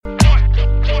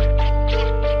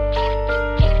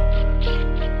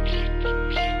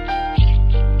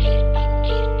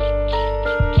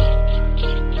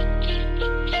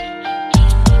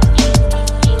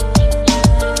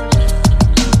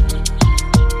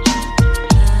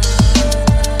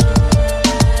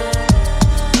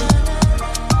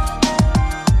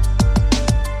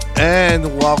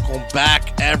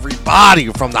everybody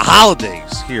from the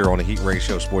holidays here on the Heat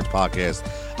Ratio Sports Podcast.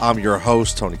 I'm your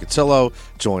host, Tony Cotillo,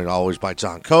 joined always by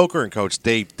John Coker and Coach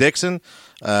Dave Dixon.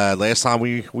 Last time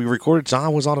we recorded,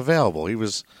 John was unavailable. He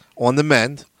was on the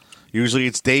mend. Usually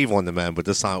it's Dave on the mend, but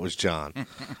this time it was John.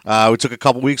 We took a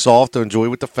couple weeks off to enjoy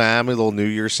with the family, a little New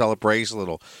Year's celebration, a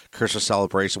little Christmas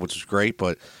celebration, which was great,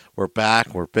 but we're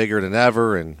back. We're bigger than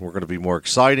ever, and we're going to be more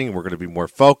exciting. We're going to be more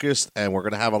focused, and we're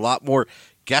going to have a lot more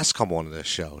guests come on to this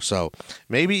show. So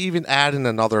maybe even add in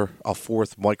a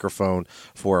fourth microphone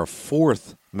for a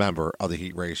fourth member of the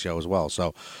Heat Ratio as well.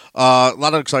 So a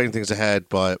lot of exciting things ahead,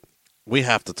 but we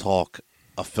have to talk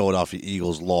a Philadelphia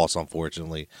Eagles loss,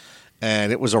 unfortunately.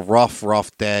 And it was a rough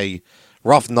day.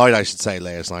 Rough night, I should say,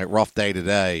 last night. Rough day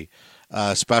today,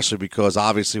 especially because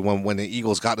obviously when the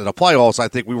Eagles got into the playoffs, I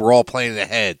think we were all playing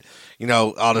ahead. You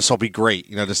know, this will be great.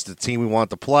 You know, this is the team we wanted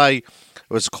to play.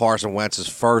 It was Carson Wentz's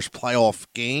first playoff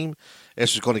game.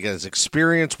 This was going to get his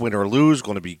experience, win or lose,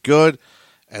 going to be good.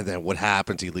 And then what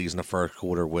happens? He leaves in the first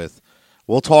quarter with,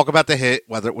 we'll talk about the hit,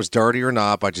 whether it was dirty or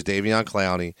not, by Jadeveon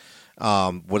Clowney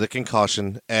with a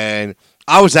concussion. And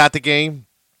I was at the game.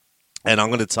 And I'm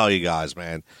going to tell you guys,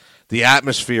 man, the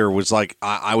atmosphere was like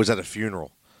I was at a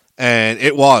funeral. And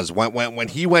it was. When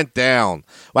he went down,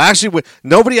 well, actually,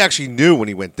 nobody actually knew when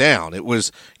he went down. It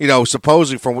was, you know,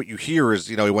 supposedly from what you hear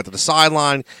is, you know, he went to the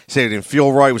sideline, said he didn't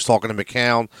feel right, was talking to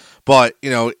McCown. But,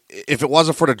 you know, if it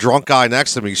wasn't for the drunk guy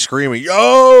next to me screaming,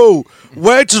 yo,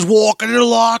 Wentz is walking in the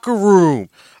locker room,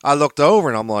 I looked over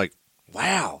and I'm like,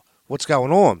 wow, what's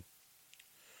going on?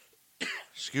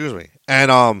 Excuse me.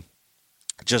 And,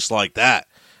 just like that,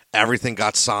 everything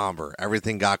got somber.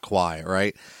 Everything got quiet,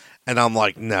 right? And I'm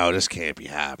like, no, this can't be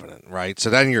happening, right? So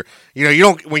then you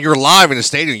don't, when you're live in the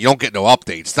stadium, you don't get no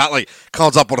updates. It's not like it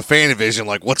comes up on a fan division,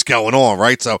 like what's going on,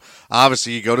 right? So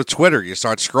obviously you go to Twitter, you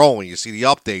start scrolling, you see the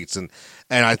updates, and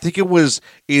I think it was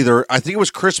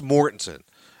Chris Mortensen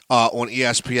on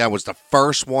ESPN was the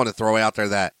first one to throw out there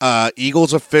that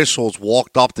Eagles officials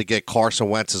walked up to get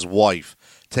Carson Wentz's wife,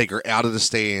 take her out of the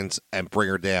stands and bring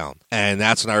her down. And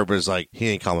that's when everybody's like, he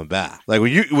ain't coming back. Like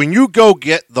when you go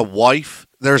get the wife,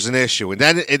 there's an issue. And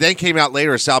then it then came out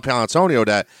later at Sal Paolantonio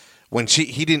that when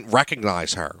he didn't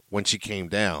recognize her when she came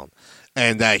down.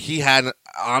 And that he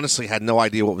honestly had no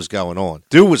idea what was going on.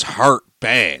 Dude was hurt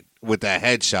bad with that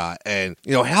headshot, and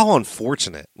you know how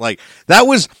unfortunate. Like that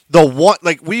was the one.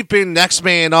 Like we've been next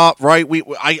man up, right?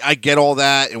 I get all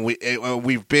that, and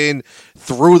we've been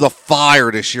through the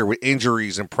fire this year with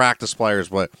injuries and practice players,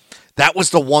 but that was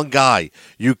the one guy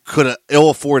you could have ill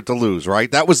afford to lose, right?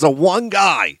 That was the one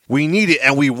guy we needed,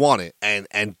 and we won it,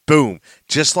 and boom,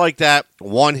 just like that,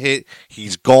 one hit,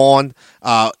 he's gone.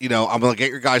 You know, I'm going to get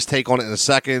your guys' take on it in a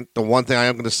second. The one thing I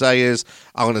am going to say is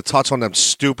I'm going to touch on them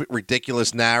stupid,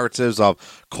 ridiculous narratives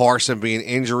of Carson being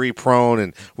injury prone,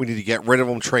 and we need to get rid of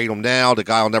him, trade him now. The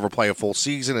guy will never play a full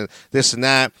season, and this and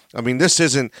that. I mean, this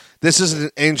isn't an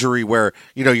injury where,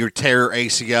 you know, you tear your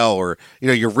ACL or, you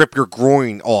know, you rip your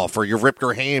groin off or you rip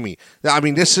your hammy. I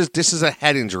mean, this is a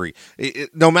head injury.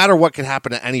 No matter what can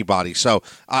happen to anybody. So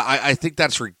I think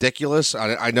that's ridiculous.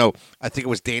 I know. I think it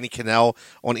was Danny Kanell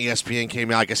on ESPN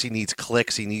came out. I guess he needs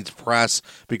clicks. He needs press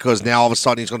because now all of a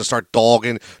sudden he's going to start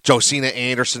dogging. Josina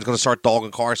Anderson's going to start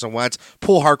dogging Carson Wentz.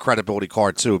 Pull her credibility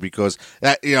card too because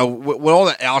that, you know, with all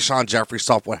the Alshon Jeffrey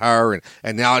stuff with her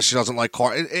and now she doesn't like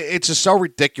Carson. It's just so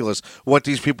ridiculous what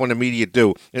these people in the media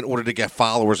do in order to get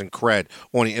followers and cred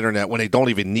on the internet when they don't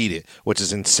even need it, which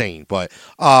is insane. But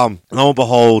lo and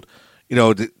behold, you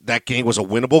know, that game was a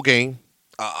winnable game.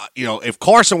 You know, if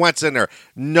Carson Wentz in there,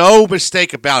 no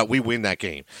mistake about it, we win that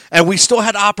game. And we still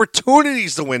had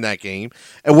opportunities to win that game,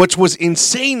 and which was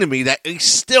insane to me that we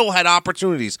still had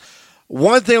opportunities.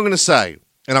 One thing I'm going to say,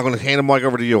 and I'm going to hand the mic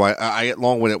over to you. I get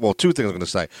long with it. Well, two things I'm going to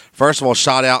say. First of all,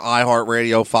 shout out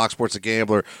iHeartRadio, Fox Sports The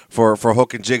Gambler for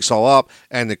hooking Jigsaw up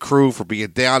and the crew for being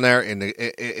down there in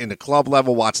the club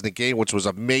level watching the game, which was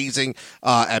amazing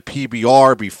at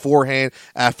PBR beforehand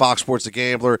at Fox Sports The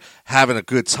Gambler, having a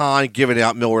good time, giving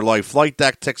out Miller Lite Flight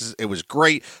Deck tickets. It was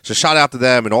great. So shout out to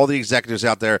them and all the executives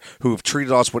out there who have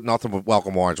treated us with nothing but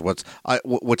welcome arms,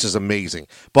 which is amazing.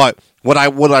 But what I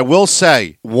will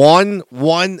say, one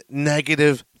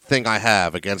negative thing I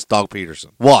have against Doug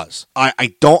Peterson was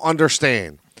I don't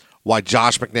understand why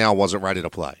Josh McNeil wasn't ready to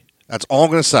play. That's all I'm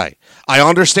going to say. I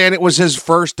understand it was his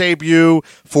first debut,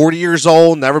 40 years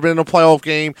old, never been in a playoff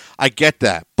game. I get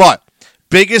that. But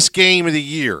biggest game of the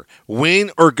year,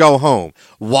 win or go home.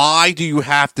 Why do you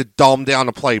have to dumb down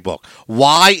the playbook?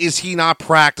 Why is he not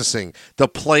practicing the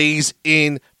plays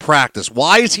in practice?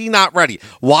 Why is he not ready?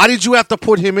 Why did you have to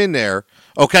put him in there,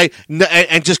 Okay,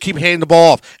 and just keep handing the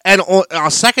ball off. And I'll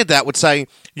second that with saying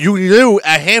you knew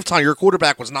at halftime your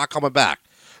quarterback was not coming back.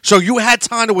 So you had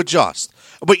time to adjust,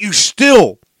 but you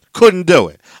still couldn't do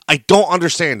it. I don't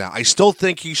understand that. I still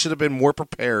think he should have been more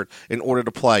prepared in order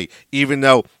to play, even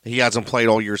though he hasn't played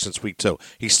all year since week 2.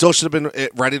 He still should have been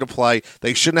ready to play.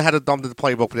 They shouldn't have had to dump the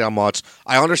playbook down much.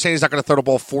 I understand he's not going to throw the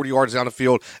ball 40 yards down the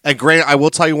field. And granted, I will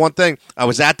tell you one thing. I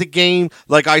was at the game,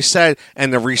 like I said,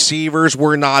 and the receivers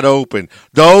were not open.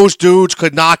 Those dudes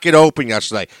could not get open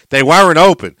yesterday. They weren't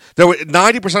open.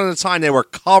 90% of the time, they were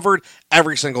covered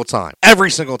every single time.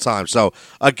 Every single time. So,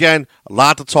 again, a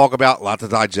lot to talk about, a lot to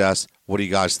digest. What do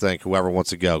you guys think? Whoever wants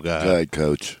to go, go ahead. Go ahead,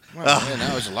 Coach. Well, man,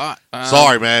 that was a lot.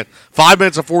 Sorry, man. 5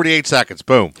 minutes and 48 seconds.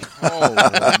 Boom. Oh,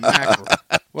 mackerel.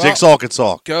 Well, Jigsaw can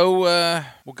talk. We'll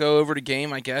go over the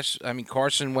game, I guess. I mean,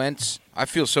 Carson Wentz. I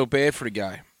feel so bad for the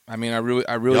guy. I mean, I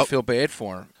really feel bad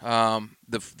for him.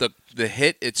 The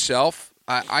hit itself,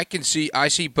 I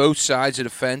see both sides of the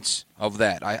fence of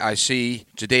that. I see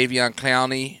Jadeveon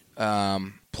Clowney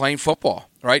playing football.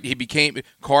 Right, he became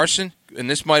Carson, and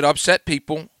this might upset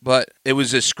people, but it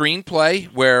was a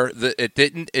screenplay where it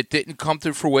didn't come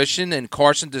to fruition, and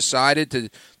Carson decided to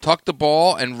tuck the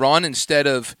ball and run instead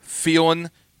of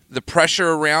feeling the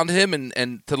pressure around him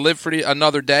and to live for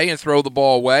another day and throw the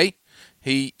ball away.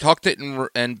 He tucked it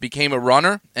and became a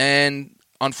runner, and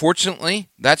unfortunately,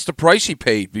 that's the price he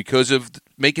paid because of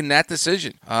making that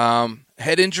decision.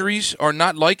 Head injuries are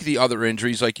not like the other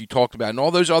injuries like you talked about, and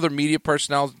all those other media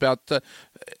personnel about.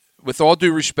 With all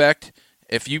due respect,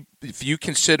 if you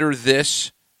consider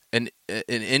this an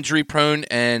injury prone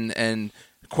and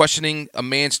questioning a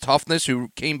man's toughness, who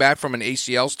came back from an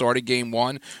ACL, started game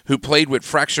 1, who played with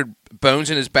fractured bones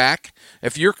in his back,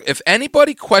 if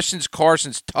anybody questions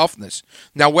Carson's toughness,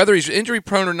 now whether he's injury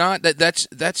prone or not, that's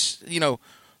a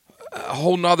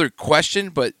whole nother question.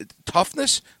 But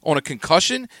toughness on a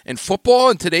concussion in football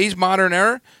in today's modern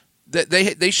era, that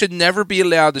they should never be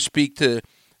allowed to speak to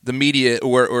the media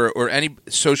or any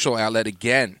social outlet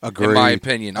again. Agreed. In my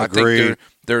opinion, Agreed.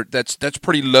 I think that's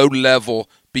pretty low level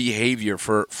behavior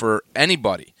for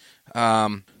anybody.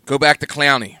 Go back to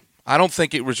Clowney. I don't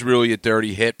think it was really a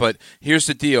dirty hit, but here's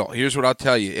the deal. Here's what I'll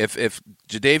tell you. If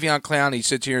Jadeveon Clowney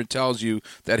sits here and tells you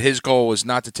that his goal is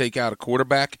not to take out a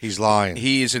quarterback, he's lying.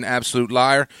 He is an absolute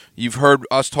liar. You've heard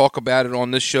us talk about it on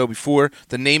this show before.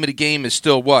 The name of the game is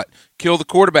still what? Kill the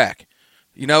quarterback.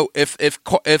 You know, if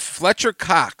Fletcher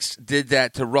Cox did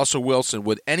that to Russell Wilson,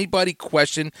 would anybody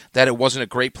question that it wasn't a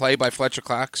great play by Fletcher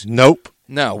Cox? Nope.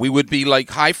 No, we would be like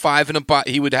high-fiving him.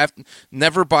 He would have to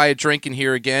never buy a drink in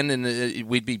here again, and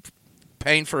we'd be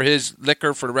paying for his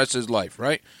liquor for the rest of his life,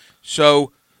 right?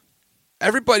 So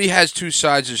everybody has two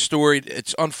sides of the story.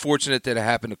 It's unfortunate that it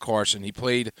happened to Carson. He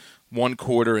played one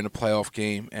quarter in a playoff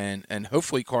game, and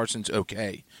hopefully Carson's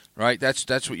okay, right?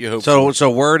 That's what you hope for.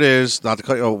 So word is, not to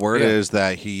cut you off, word is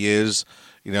that he is,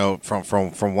 you know,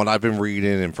 from what I've been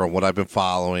reading and from what I've been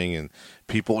following and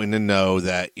people in the know,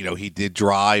 that, you know, he did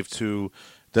drive to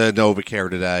the NovaCare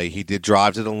today. He did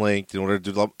drive to the Link in order to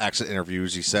do the exit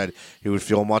interviews. He said he would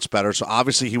feel much better. So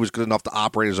obviously he was good enough to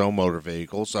operate his own motor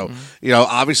vehicle. So, you know,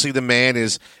 obviously the man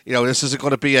is, you know, this isn't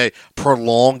going to be a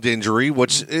prolonged injury,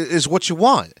 which is what you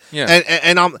want. Yeah.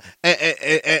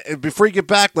 And before you get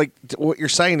back, like what you're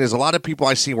saying is a lot of people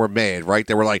I see were mad, right?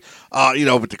 They were like, you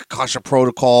know, with the concussion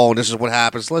protocol and this is what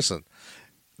happens. Listen.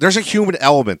 There's a human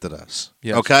element to this,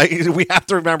 okay? We have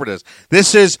to remember this.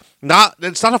 It's not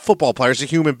a football player. It's a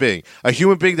human being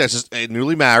that's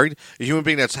newly married, a human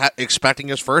being that's expecting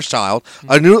his first child,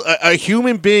 a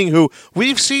human being who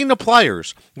we've seen the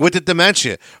players with the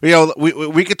dementia. You know,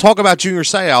 we could talk about Junior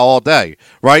Seau all day,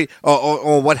 right?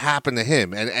 On what happened to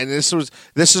him, and this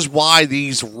is why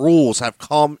these rules have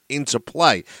come into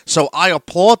play. So I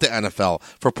applaud the NFL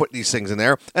for putting these things in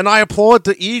there, and I applaud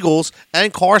the Eagles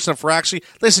and Carson for actually.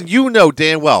 Listen, you know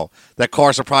damn well that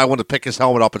Carson probably wanted to pick his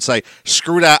helmet up and say,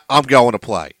 screw that, I'm going to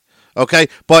play. Okay?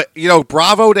 But, you know,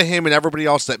 bravo to him and everybody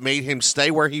else that made him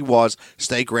stay where he was,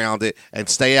 stay grounded, and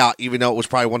stay out, even though it was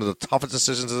probably one of the toughest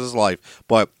decisions of his life.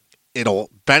 But it'll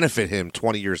benefit him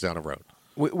 20 years down the road.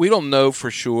 We don't know for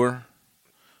sure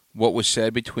what was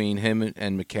said between him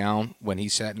and McCown when he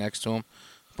sat next to him.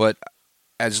 But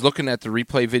as looking at the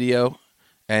replay video,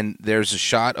 and there's a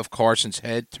shot of Carson's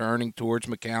head turning towards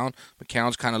McCown.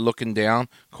 McCown's kind of looking down.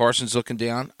 Carson's looking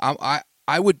down. I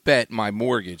would bet my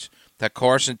mortgage that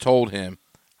Carson told him,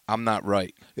 I'm not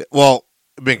right. Well,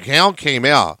 McCown came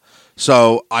out,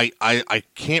 so I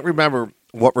can't remember.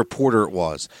 what reporter it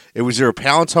was. It was either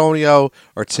Palantonio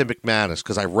or Tim McManus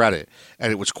because I read it,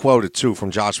 and it was quoted, too,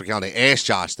 from Josh McCown. They asked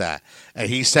Josh that, and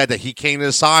he said that he came to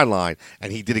the sideline,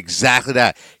 and he did exactly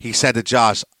that. He said to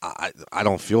Josh, I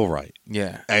don't feel right.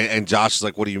 Yeah. And Josh is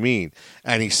like, what do you mean?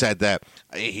 And he said that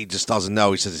he just doesn't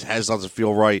know. He says his head doesn't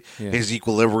feel right. Yeah. His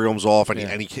equilibrium's off, and,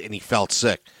 he felt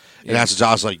sick. And that's what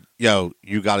Josh like, yo,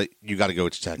 you got to go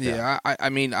check that. Yeah, I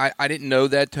mean, I didn't know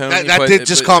that, Tony.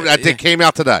 That came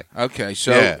out today. Okay,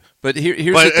 so but here's the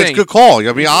thing. It's a good call.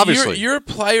 I mean, obviously, you're a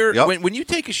player. Yep. When you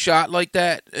take a shot like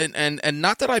that, and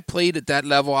not that I played at that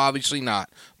level, obviously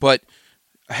not, but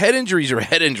head injuries are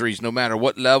head injuries, no matter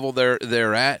what level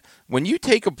they're at. When you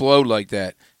take a blow like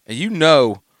that, and you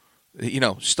know,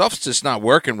 stuff's just not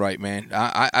working right, man.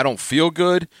 I don't feel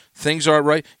good. Things aren't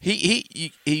right.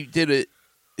 He did it.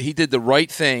 He did the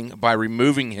right thing by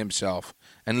removing himself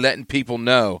and letting people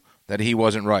know that he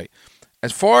wasn't right.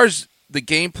 As far as the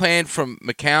game plan from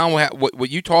McCown,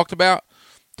 what you talked about,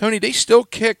 Tony, they still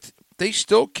kicked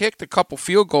a couple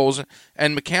field goals,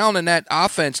 and McCown and that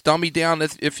offense, dummy down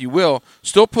if you will,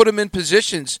 still put him in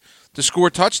positions to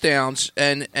score touchdowns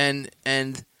and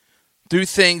do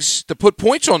things to put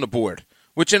points on the board,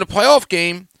 which in a playoff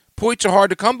game, points are hard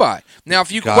to come by. Now,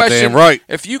 if you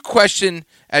question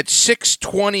at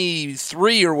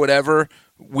 6:23 or whatever,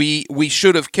 we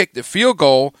should have kicked the field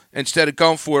goal instead of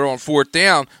going for it on fourth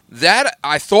down. That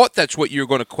I thought that's what you were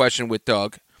going to question with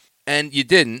Doug, and you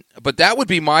didn't. But that would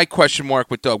be my question mark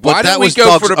with Doug. Why didn't we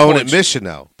go for the own points? admission,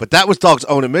 though. But that was Doug's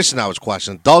own admission. I was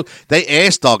questioning. They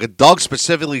asked Doug, and Doug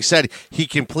specifically said he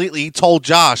told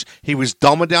Josh he was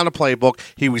dumbing down the playbook.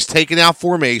 He was taking out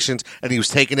formations and he was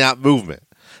taking out movement.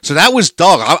 So that was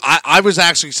Doug. I was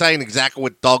actually saying exactly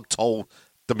what Doug told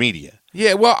the media.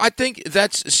 Yeah, well, I think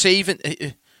that's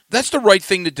the right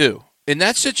thing to do. In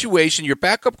that situation, your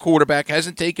backup quarterback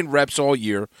hasn't taken reps all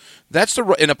year.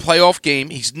 In a playoff game.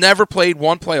 He's never played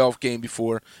one playoff game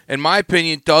before. In my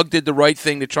opinion, Doug did the right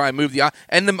thing to try and move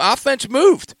and the offense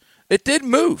moved. It did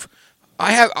move.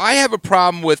 I have a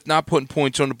problem with not putting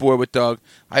points on the board with Doug.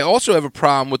 I also have a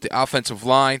problem with the offensive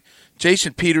line.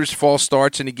 Jason Peters' false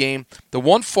starts in the game. The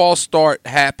one false start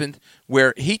happened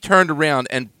where he turned around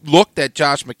and looked at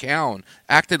Josh McCown,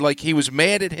 acted like he was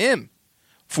mad at him.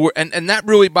 And that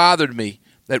really bothered me.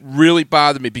 That really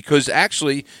bothered me because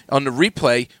actually on the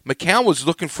replay, McCown was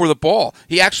looking for the ball.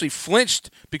 He actually flinched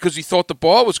because he thought the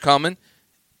ball was coming.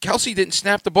 Kelsey didn't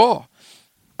snap the ball.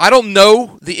 I don't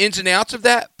know the ins and outs of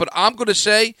that, but I'm going to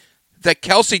say that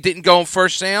Kelsey didn't go in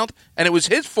first sound, and it was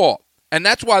his fault. And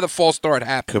that's why the false start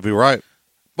happened. Could be right.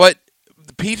 But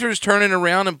Peters turning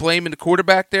around and blaming the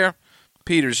quarterback there,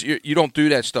 Peters, you don't do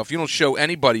that stuff. You don't show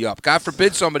anybody up. God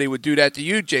forbid somebody would do that to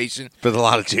you, Jason. Been a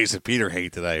lot of Jason Peter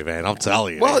hate today, man. I'm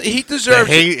telling you. Well, he deserves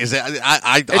hate.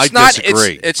 I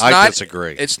disagree. I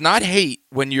disagree. It's not hate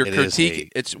when you're critiquing.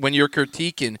 It's when you're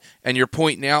critiquing and you're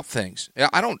pointing out things.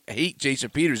 I don't hate Jason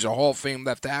Peters, a Hall of Fame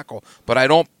left tackle, but I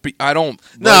don't.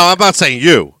 No, I'm not saying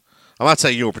you. I'm not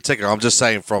saying you in particular. I'm just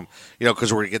saying from,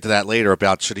 because we're going to get to that later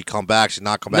about should he come back, should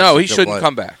not come back. No, he shouldn't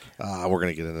come back. We're going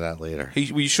to get into that later.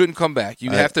 You shouldn't come back.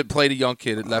 You have to play the young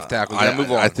kid at left tackle. You got to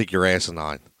move on. I think you're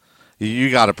asinine.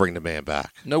 You got to bring the man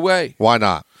back. No way. Why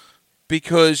not?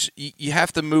 Because you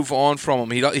have to move on from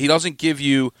him. He doesn't give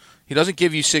you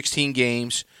 16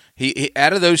 games. He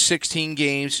out of those 16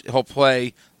 games, he'll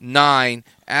play 9.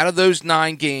 Out of those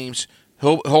 9 games,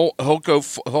 he'll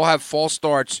have false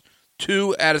starts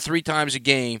 2 out of 3 times a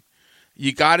game.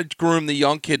 You got to groom the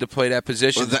young kid to play that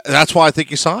position. Well, that's why I think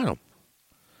you sign him.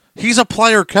 He's a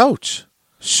player coach.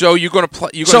 So you're going to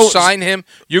You're going to sign him.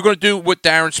 You're going to do what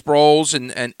Darren Sproles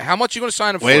and how much are you going to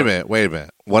sign him for? Wait a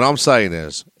minute. What I'm saying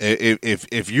is,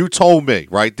 if you told me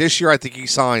right this year, I think he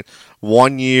signed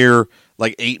 1 year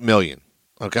like $8 million.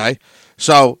 Okay,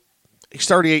 so he's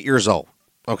 38 years old.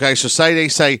 Okay, so they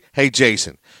say, hey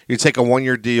Jason, you take a 1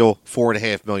 year deal,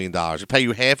 $4.5 million. We pay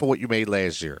you half of what you made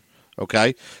last year.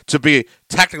 Okay, to be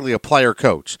technically a player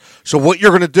coach. So what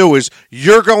you're going to do is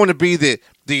you're going to be the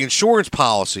insurance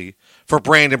policy for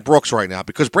Brandon Brooks right now,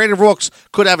 because Brandon Brooks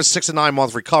could have a 6 to 9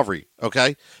 month recovery,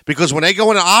 okay? Because when they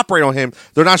go in and operate on him,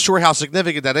 they're not sure how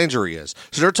significant that injury is.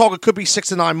 So they're talking it could be 6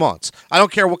 to 9 months. I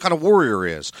don't care what kind of warrior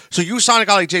he is. So you sign a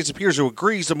guy like Jason Peters who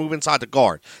agrees to move inside the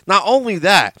guard. Not only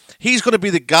that, he's going to be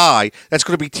the guy that's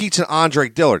going to be teaching Andre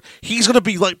Dillard. He's going to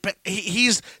be like,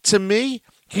 to me,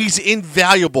 he's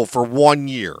invaluable for 1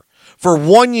 year. For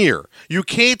 1 year. You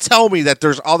can't tell me that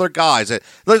there's other guys that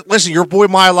listen, your boy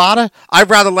Mailata, I'd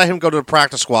rather let him go to the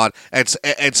practice squad and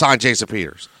sign Jason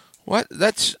Peters. What?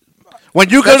 That's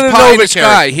when you go to the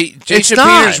Novacare. Jason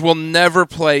Peters will never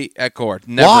play at guard.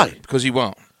 Never. Why? Because he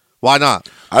won't. Why not?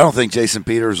 I don't think Jason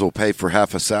Peters will pay for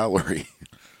half a salary.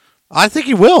 I think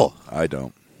he will. I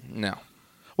don't. No.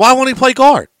 Why won't he play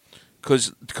guard?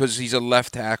 Because he's a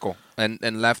left tackle,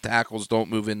 and left tackles don't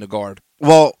move into guard.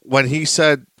 Well, when he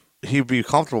said he'd be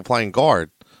comfortable playing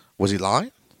guard, was he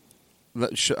lying?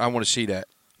 I want to see that.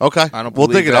 Okay. I don't we'll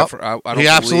believe dig it that up. for- He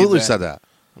absolutely said that.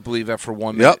 I believe that for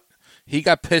 1 minute. Yep. He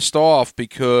got pissed off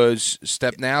because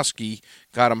Stepnowski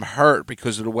got him hurt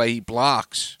because of the way he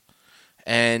blocks.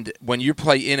 And when you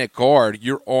play in at guard,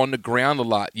 you're on the ground a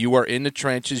lot. You are in the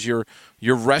trenches. You're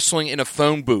wrestling in a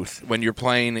phone booth when you're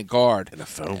playing at guard. In a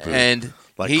phone booth. And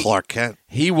Like Clark Kent.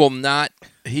 he will not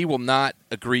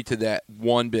agree to that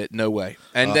one bit. No way.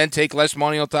 And then take less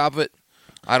money on top of it.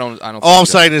 I don't. All I'm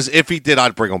saying is, if he did,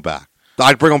 I'd bring him back.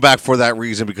 I'd bring him back for that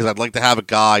reason because I'd like to have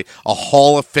a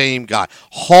Hall of Fame guy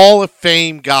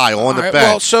on the bench.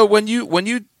 Well, so when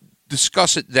you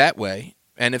discuss it that way,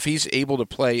 and if he's able to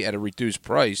play at a reduced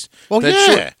price, then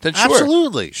sure,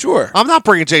 absolutely, sure. I'm not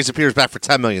bringing Jason Peters back for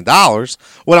 $10 million.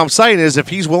 What I'm saying is, if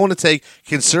he's willing to take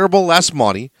considerable less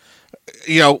money,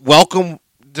 welcome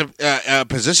the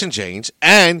position change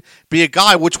and be a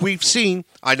guy which we've seen.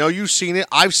 I know you've seen it.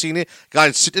 I've seen it.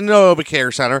 Guys sitting in the Nova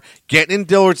Care Center, getting in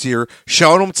Dillard's ear,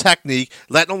 showing him technique,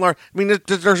 letting him learn. I mean,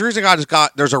 there's a reason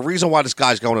there's a reason why this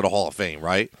guy's going to the Hall of Fame,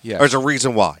 right? Yeah. There's a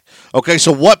reason why. Okay,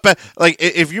 so what?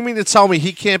 If you mean to tell me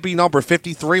he can't be number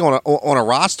 53 on a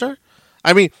roster?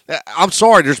 I mean, I'm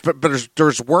sorry,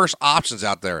 there's worse options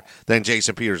out there than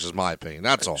Jason Peters, is my opinion.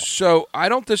 That's all. So I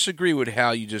don't disagree with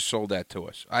how you just sold that to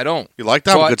us. I don't. You like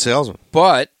that? I'm a good salesman.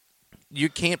 But you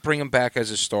can't bring him back as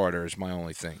a starter is my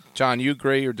only thing. John, you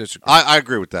agree or disagree? I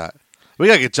agree with that. We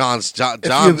got to get John's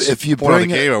if you point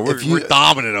bring of the game. We're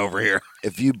dominant over here.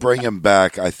 If you bring him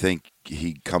back, I think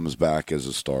he comes back as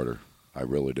a starter. I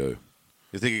really do.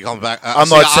 You think he comes back? I'm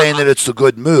not saying that it's a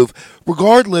good move.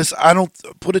 Regardless, I don't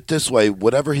put it this way.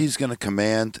 Whatever he's going to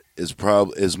command is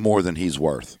more than he's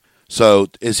worth. So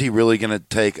is he really going to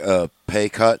take a pay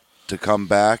cut to come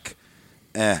back?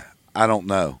 I don't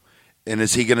know. And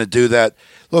is he going to do that?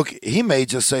 Look, he may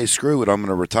just say, screw it, I'm going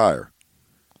to retire.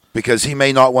 Because he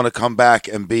may not want to come back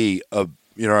and be a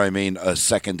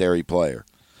secondary player.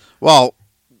 Well,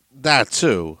 that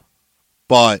too.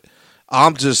 But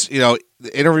I'm just,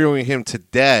 interviewing him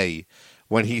today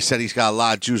when he said he's got a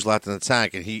lot of juice left in the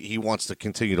tank and he wants to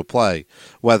continue to play,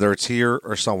 whether it's here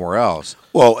or somewhere else.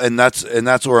 Well, and that's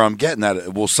where I'm getting at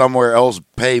it. Will somewhere else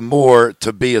pay more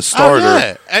to be a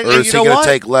starter, or is he going to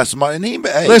take less money? And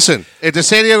listen, if the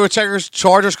San Diego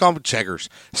Chargers come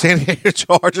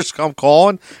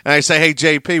calling, and I say, hey,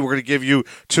 JP, we're going to give you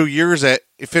 2 years at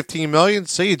 $15 million.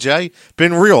 See you, Jay.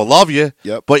 Been real. Love you.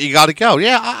 Yep. But you got to go.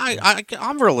 Yeah,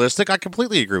 I'm realistic. I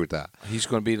completely agree with that. He's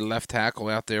going to be the left tackle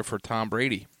out there for Tom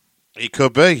Brady. He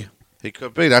could be.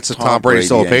 That's a Tom Brady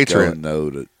still a Patriot. No,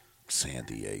 to San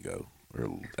Diego or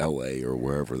L.A. or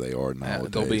wherever they are nowadays.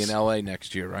 They'll be in L.A.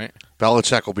 next year, right?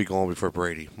 Belichick will be going before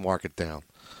Brady. Mark it down.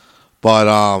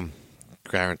 But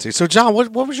guarantee. So, John,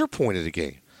 what was your point of the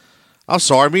game? I'm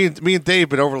sorry. Me and Dave have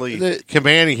been overly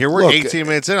commanding here. We're 18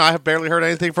 minutes in. I have barely heard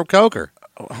anything from Coker.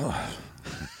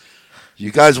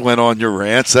 You guys went on your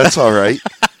rants. That's all right.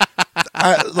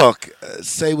 Look,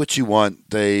 say what you want.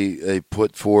 They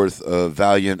put forth a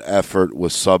valiant effort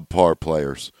with subpar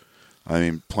players. I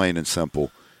mean, plain and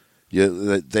simple.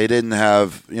 They didn't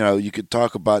have, you could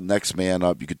talk about next man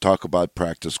up. You could talk about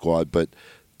practice squad. But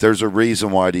there's a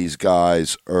reason why these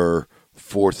guys are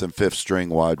fourth and fifth string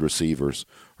wide receivers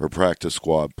or practice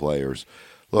squad players.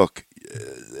 Look,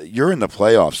 you're in the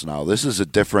playoffs now. This is a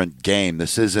different game.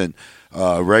 This isn't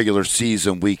regular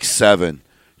season week 7.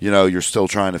 You're still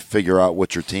trying to figure out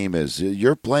what your team is.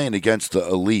 You're playing against the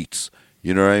elites.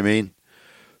 You know what I mean?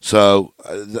 So,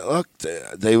 look,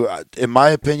 in my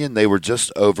opinion, they were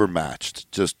just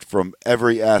overmatched, just from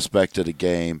every aspect of the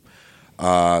game.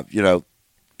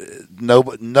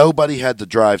 Nobody had the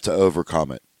drive to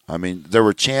overcome it. I mean, there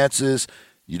were chances.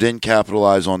 You didn't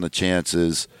capitalize on the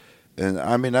chances. And,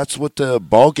 I mean, that's what the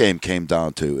ball game came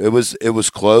down to. It was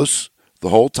close the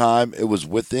whole time. It was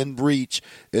within reach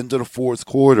into the fourth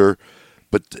quarter.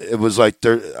 But it was like,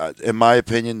 in my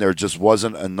opinion, there just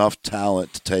wasn't enough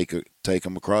talent to take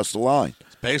them across the line.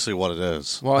 It's basically what it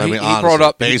is. Well, he brought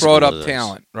up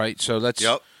talent, right? So let's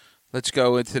Yep. Let's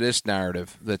go into this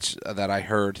narrative that I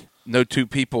heard. No two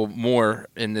people more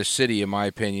in this city, in my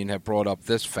opinion, have brought up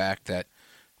this fact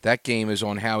that game is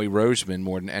on Howie Roseman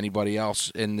more than anybody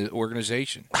else in the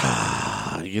organization.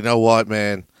 You know what,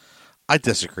 man? I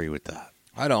disagree with that.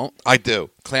 I don't. I do.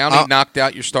 Clowney knocked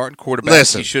out your starting quarterback.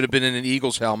 Listen. He should have been in an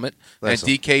Eagles helmet. Listen.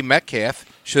 And DK Metcalf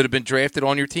should have been drafted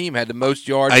on your team, had the most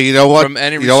yards you know what? from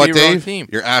any you know receiver what, Dave? on the team.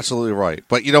 You're absolutely right.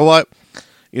 But you know what?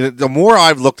 the more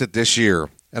I've looked at this year,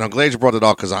 and I'm glad you brought it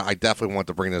up because I definitely want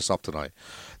to bring this up tonight.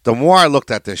 The more I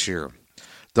looked at this year,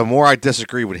 the more I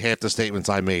disagree with half the statements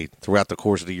I made throughout the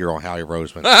course of the year on Howie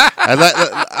Roseman. And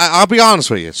I'll be honest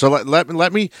with you. So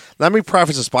let me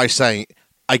preface this by saying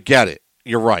I get it.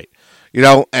 You're right.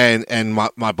 And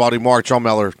my buddy Mark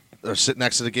Drummeller sitting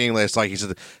next to the game last night, he said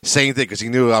the same thing because he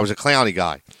knew I was a Clowney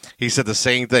guy. He said the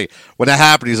same thing. When that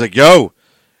happened, he's like, yo,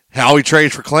 Howie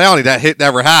trades for Clowney. That hit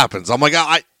never happens. I'm like,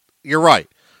 you're right.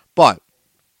 But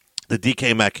the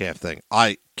DK Metcalf thing,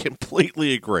 I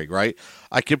completely agree, right?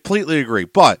 I completely agree.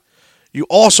 But you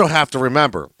also have to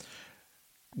remember,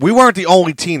 we weren't the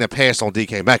only team that passed on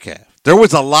DK Metcalf. There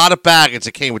was a lot of baggage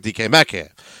that came with DK Metcalf.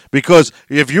 Because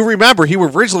if you remember, he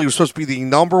originally was supposed to be the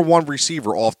number one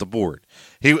receiver off the board.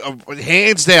 He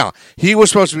hands down, he was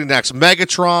supposed to be the next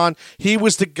Megatron. He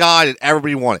was the guy that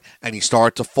everybody wanted, and he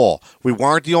started to fall. We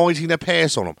weren't the only team that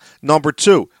passed on him. Number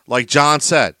two, like John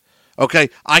said, okay,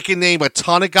 I can name a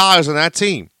ton of guys on that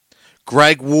team.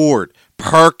 Greg Ward,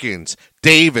 Perkins,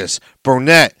 Davis,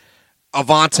 Burnett,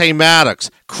 Avante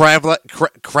Maddox, Craig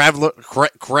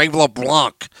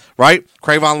LeBlanc, right?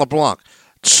 Cravon LeBlanc.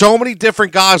 So many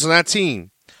different guys on that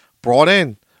team brought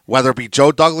in, whether it be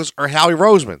Joe Douglas or Howie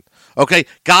Roseman. Okay,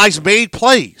 guys made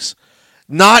plays.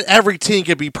 Not every team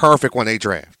can be perfect when they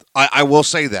draft. I will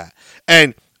say that.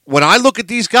 And when I look at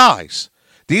these guys,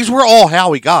 these were all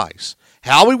Howie guys.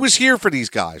 Howie was here for these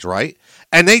guys, right?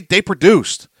 And they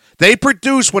produced. They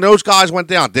produced when those guys went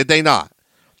down, did they not?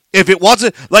 If it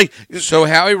wasn't like so,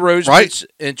 Howie Roseman's right?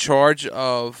 in charge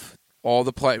of all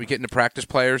the play. We getting the practice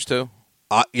players too.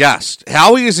 Yes,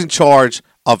 Howie is in charge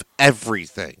of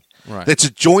everything. Right. It's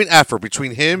a joint effort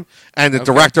between him and the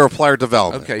director of player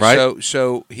development. Okay, right?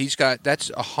 so he's got that's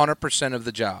 100% of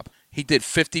the job. He did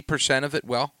 50% of it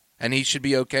well, and he should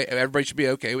be okay. Everybody should be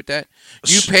okay with that.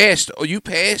 You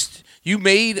passed. You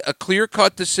made a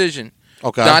clear-cut decision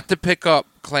not to pick up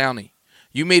Clowney.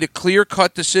 You made a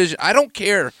clear-cut decision. I don't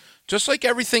care. Just like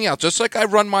everything else, just like I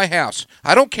run my house.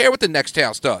 I don't care what the next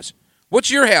house does.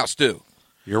 What's your house do?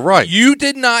 You're right. You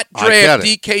did not draft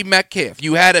DK Metcalf.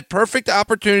 You had a perfect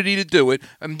opportunity to do it,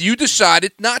 and you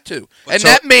decided not to.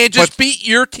 That man just beat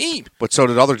your team. But so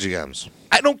did other GMs.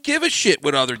 I don't give a shit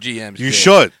what other GMs You did.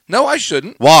 should. No, I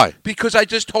shouldn't. Why? Because I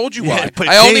just told you why. But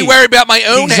I only worry about my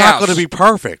own he's house. He's not going to be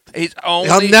perfect. He's only.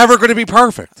 I'm never going to be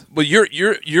perfect. But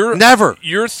you're never.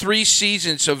 Your 3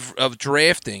 seasons of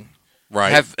drafting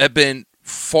have been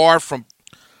far from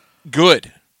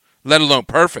good, let alone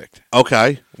perfect.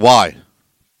 Okay. Why?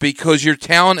 Because your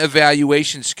talent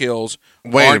evaluation skills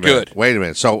aren't good. Wait a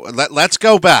minute. So let's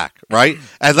go back, right?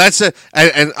 And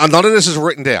and none of this is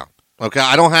written down. Okay,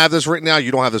 I don't have this written down. You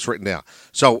don't have this written down.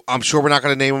 So I'm sure we're not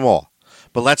going to name them all.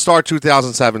 But let's start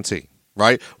 2017,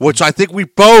 right? Which I think we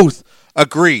both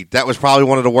agreed that was probably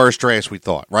one of the worst drafts we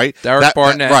thought, right? Derek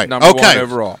Barnett, right. number one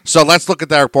overall. So let's look at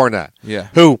Derek Barnett, yeah,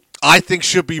 who I think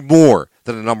should be more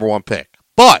than a number one pick.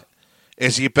 But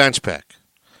is he a bench pick?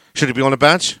 Should he be on the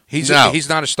bench? He's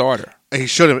not a starter. He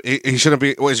shouldn't. He shouldn't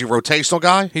be. Is he a rotational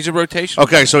guy? He's a rotational.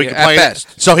 Okay, so he can play. At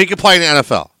best. So he can play in the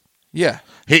NFL. Yeah.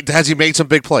 Has he made some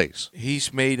big plays?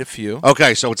 He's made a few.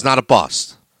 Okay, so it's not a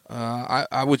bust.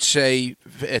 I would say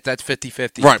that's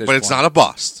 50-50. Right, but it's not a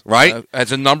bust, right?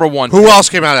 As a number one. Who else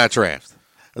came out of that draft?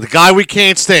 The guy we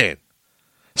can't stand,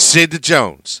 Sidney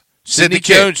Jones. Sidney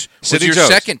Jones was your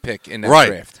second pick in that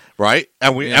draft. Right,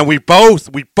 and we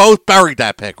both buried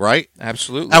that pick, right?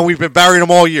 Absolutely. And we've been burying him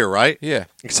all year, right? Yeah.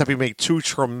 Except he made 2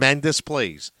 tremendous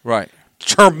plays. Right.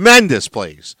 Tremendous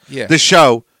plays. Yeah. To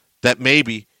show that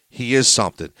maybe he is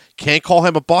something. Can't call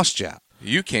him a bust yet.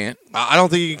 You can't. I don't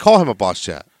think you can call him a bust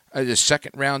yet. A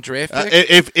second-round draft pick?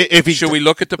 If he, should we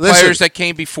look at the players that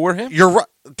came before him? You're right,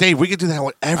 Dave. We could do that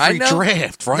with every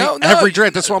draft, right? No, every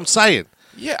draft. That's what I'm saying.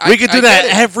 Yeah, we could do that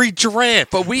every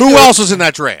draft. But who else was in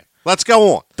that draft? Let's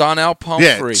go on. Donnell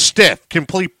Pumphrey. Yeah, stiff,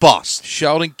 complete bust.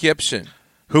 Sheldon Gibson.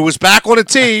 Who was back on the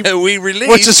team. We released.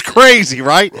 Which is crazy,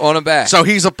 right? On him back. So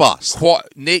he's a bust.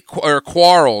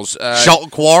 Quarles. Shelton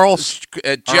Quarles.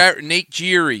 Nate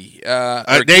Geary.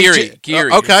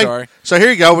 Geary. Okay. Sorry. So here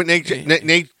you go with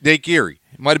Nate Geary.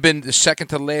 Might have been the second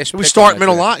to last. He was starting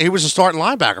middle line. He was a starting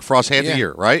linebacker for us half the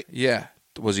year, right? Yeah.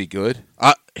 Was he good?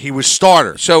 He was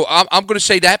starter. So I'm going to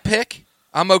say that pick.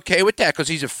 I'm okay with that because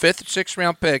he's a 5th, 6th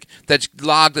round pick that's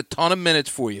logged a ton of minutes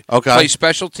for you. Okay. Plays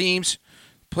special teams,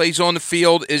 plays on the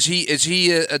field. Is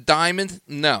he a diamond?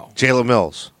 No. Jalen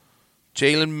Mills.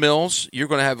 Jalen Mills, you're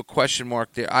going to have a question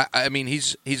mark there. I mean,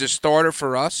 he's a starter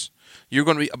for us. You're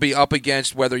going to be up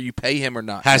against whether you pay him or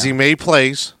not. Has he made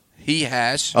plays? He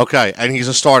has. Okay, and he's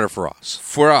a starter for us.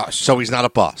 For us. So he's not a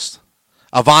bust.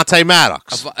 Avonte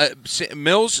Maddox.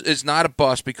 Mills is not a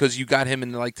bust because you got him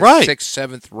in like the Right. 6th,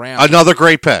 7th round. Another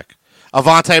great pick.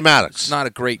 Avonte Maddox. It's not a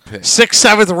great pick. 6th,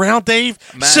 7th round, Dave?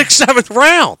 6th, 7th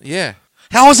round. Yeah.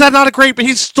 How is that not a great pick?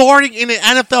 He's starting in the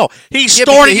NFL. He's Yeah,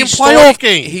 starting in because playoff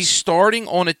games. He's starting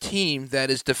on a team that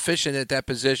is deficient at that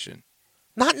position.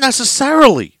 Not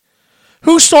necessarily.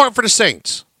 Who's starting for the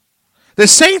Saints? The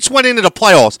Saints went into the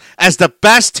playoffs as the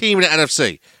best team in the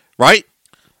NFC, right?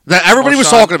 That everybody was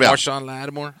talking about. Marshawn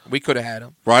Lattimore. We could have had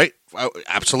him. Right?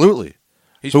 Absolutely.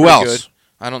 He's Who pretty else? good.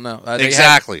 I don't know.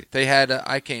 Exactly. They had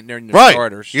I can't name the Right.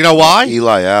 starters. You know why?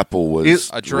 Eli Apple was He's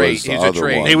a trade. was the He was a other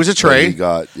trade. one He was a that trade. He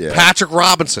got Patrick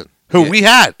Robinson, who Yeah. we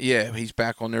had Yeah, he's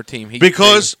back on their team.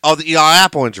 because of the Eli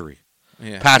Apple injury.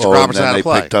 yeah. Patrick Well, and Robinson then had they to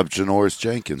play. picked up Janoris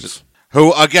Jenkins.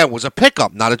 Who, again, was a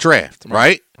pickup, not a draft,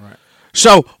 right? Right.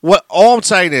 So all I'm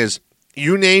saying is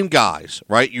you name guys,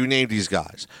 right? You name these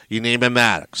guys. You name a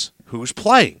Maddox. Who's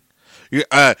playing?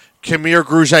 Kamir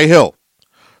Grugier-Hill.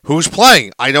 Who's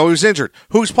playing? I know he was injured.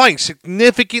 Who's playing?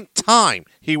 Significant time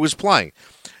he was playing.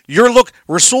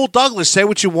 Rasul Douglas, say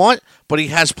what you want, but he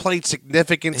has played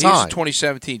significant He's time. a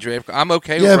 2017 draft. I'm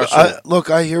okay Yeah, with but Russell. look,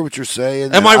 I hear what you're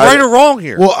saying. Am I right or wrong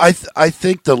here? Well, I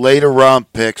think the later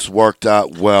round picks worked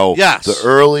out well. Yes. The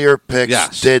earlier picks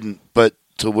Yes. didn't. But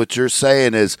to what you're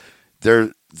saying is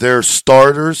they're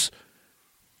starters.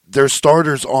 They're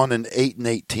starters on an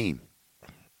 8-8 team.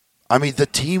 I mean, the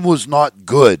team was not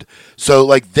good. So,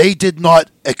 like, they did not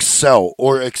excel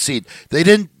or exceed. They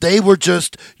didn't. They were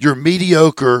just your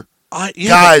mediocre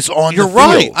guys on You're the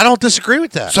right. field. I don't disagree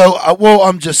with that. So, well,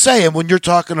 I'm just saying, when you're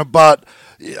talking about,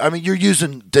 I mean, you're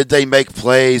using, did they make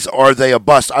plays? Are they a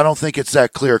bust? I don't think it's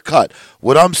that clear cut.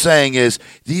 What I'm saying is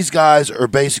these guys are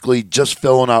basically just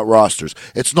filling out rosters.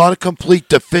 It's not a complete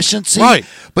deficiency, Right.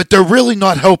 but they're really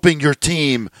not helping your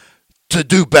team to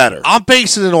do better. I'm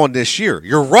basing it on this year.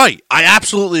 You're right. I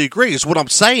absolutely agree. Is what I'm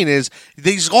saying is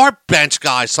these are bench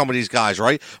guys, some of these guys,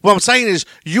 right? What I'm saying is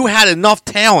you had enough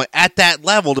talent at that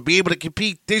level to be able to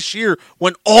compete this year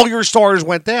when all your starters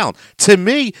went down. To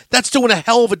me, that's doing a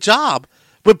hell of a job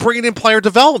with bringing in player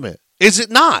development. Is it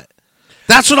not?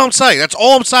 That's what I'm saying. That's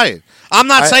all I'm saying. I'm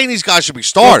not saying these guys should be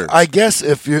starters. I guess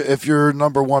if your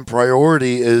number one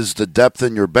priority is the depth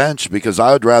in your bench, because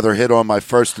I would rather hit on my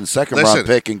first and second round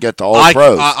pick and get to all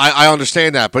pros. I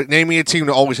understand that, but name me a team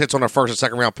that always hits on their first and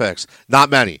second round picks. Not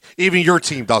many. Even your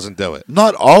team doesn't do it.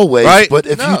 Not always, Right? but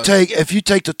if No. you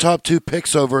take the top two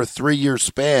picks over a 3-year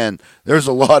span, there's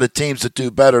a lot of teams that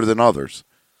do better than others.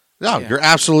 No, Yeah. you're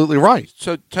absolutely right.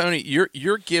 So Tony,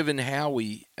 you're giving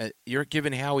Howie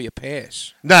a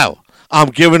pass. No, I'm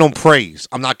giving him praise.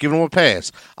 I'm not giving him a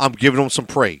pass. I'm giving him some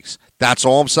praise. That's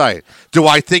all I'm saying. Do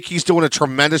I think he's doing a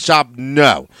tremendous job?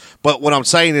 No. But what I'm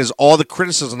saying is all the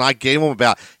criticism I gave him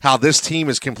about how this team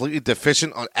is completely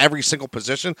deficient on every single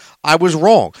position, I was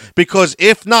wrong. Because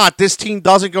if not, this team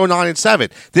doesn't go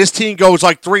 9-7. This team goes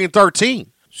like 3-13.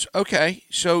 Okay,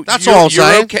 so That's you're, all I'm you're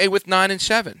saying. okay with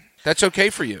 9-7. That's okay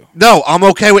for you. No, I'm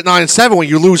okay with 9-7 when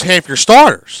you lose half your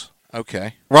starters.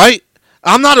 Okay. Right?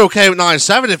 I'm not okay with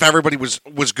 9-7 if everybody was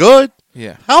good.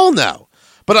 Yeah. Hell no.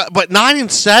 But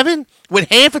 9-7 with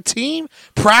half a team,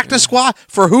 practice squad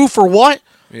for who, for what?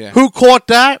 Yeah. Who caught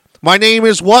that? My name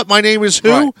is what? My name is who?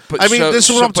 Right. But I mean, so- this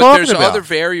is so- what I'm but talking there's about. other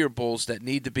variables that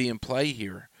need to be in play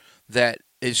here that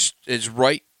is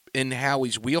right in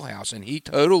Howie's wheelhouse, and he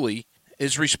totally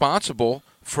is responsible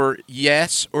for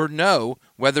yes or no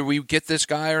whether we get this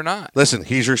guy or not. Listen,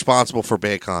 he's responsible for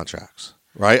bad contracts,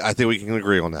 right? I think we can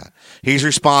agree on that. He's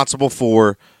responsible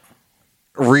for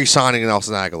re-signing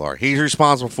Nelson Aguilar. He's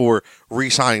responsible for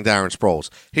re-signing Darren Sproles.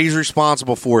 He's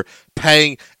responsible for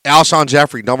paying Alshon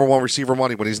Jeffrey number one receiver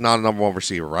money when he's not a number one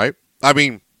receiver, right? I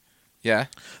mean, Yeah.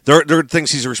 there are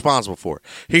things he's responsible for.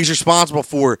 He's responsible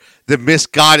for the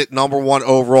misguided number one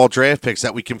overall draft picks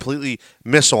that we completely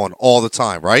miss on all the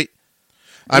time, right?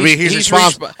 I mean, he's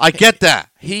responsible. I get that.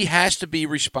 He has to be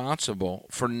responsible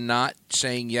for not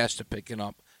saying yes to picking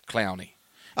up Clowney.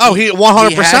 Oh, he He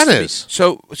 100% has to be. is.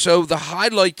 So the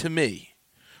highlight to me,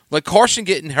 like Carson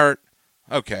getting hurt,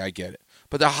 okay, I get it.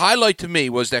 But the highlight to me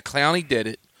was that Clowney did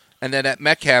it, and that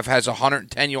Metcalf has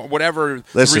 110 yards, whatever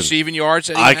Listen, receiving yards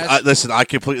that he has. Listen, I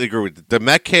completely agree with the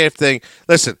Metcalf thing.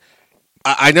 Listen,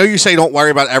 I know you say don't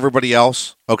worry about everybody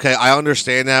else. Okay, I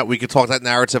understand that. We could talk that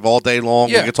narrative all day long.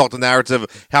 Yeah. We could talk the narrative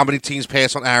of how many teams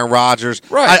pass on Aaron Rodgers.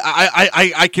 Right.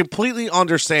 I completely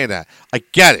understand that. I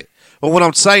get it. But what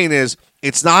I'm saying is,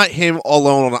 it's not him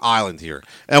alone on the island here.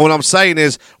 And what I'm saying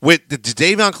is, with the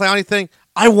Jadeveon Clowney thing,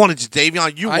 I wanted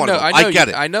Jadeveon. You wanted him. I get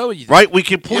it. I know you did. Right? We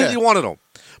completely Yeah. wanted him.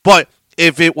 But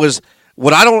if it was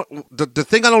what I don't, the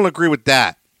thing I don't agree with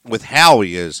that with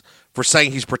Howie is for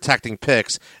saying he's protecting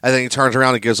picks, and then he turns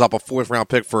around and gives up a 4th-round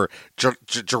pick for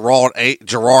Gerard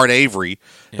Avery,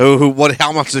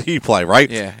 how much did he play, right?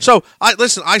 Yeah. So,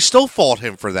 I still fault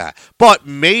him for that. But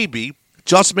maybe,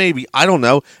 just maybe, I don't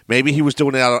know, maybe he was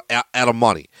doing it out of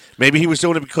money. Maybe he was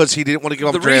doing it because he didn't want to give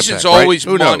up the a draft reason's pick, right? always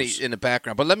Who money knows? in the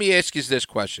background. But let me ask you this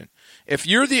question: if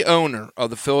you're the owner of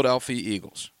the Philadelphia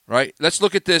Eagles, right? Let's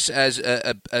look at this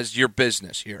as your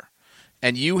business here,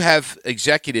 and you have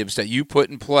executives that you put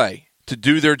in play to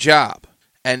do their job,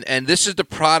 and this is the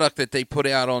product that they put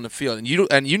out on the field,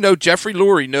 and you know Jeffrey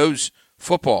Lurie knows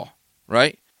football,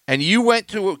 right? And you went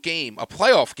to a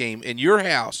playoff game in your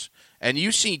house, and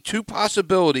you seen 2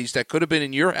 possibilities that could have been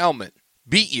in your helmet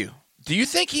beat you. Do you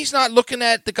think he's not looking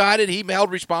at the guy that he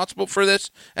held responsible for this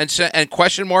and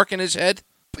question mark in his head?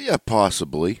 Yeah,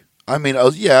 possibly. I mean,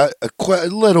 yeah, a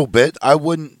little bit. I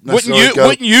wouldn't necessarily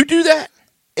Wouldn't you do that?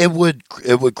 It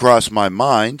would cross my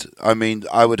mind. I mean,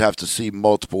 I would have to see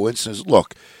multiple instances.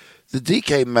 Look, the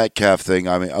DK Metcalf thing.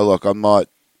 I mean, look, I'm not.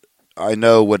 I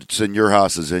know what's in your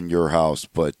house is in your house,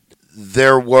 but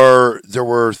there were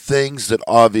things that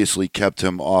obviously kept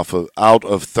him out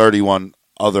of 31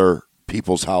 other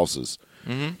people's houses.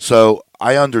 Mm-hmm. So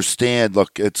I understand.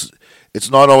 Look, it's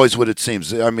not always what it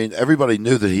seems. I mean, everybody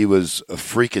knew that he was a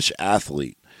freakish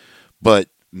athlete, but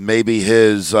maybe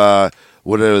his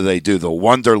what do they do? The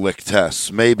Wonderlic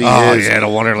tests. Maybe the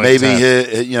Wonderlic maybe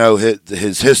test.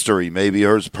 his history, maybe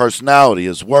his personality,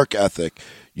 his work ethic.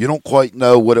 You don't quite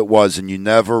know what it was, and you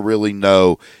never really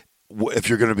know if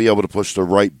you're going to be able to push the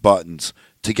right buttons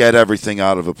to get everything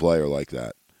out of a player like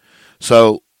that.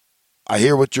 So I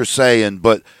hear what you're saying,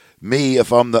 but me,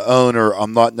 if I'm the owner,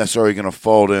 I'm not necessarily going to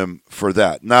fault him for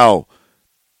that. Now,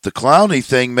 the Clowney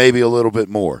thing, maybe a little bit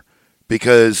more,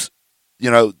 because,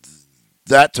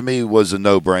 that to me was a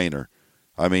no-brainer.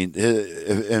 I mean,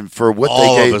 and for what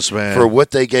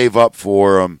what they gave up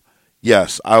for him,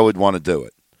 yes, I would want to do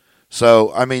it.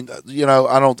 So, I mean,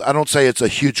 I don't say it's a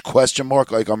huge question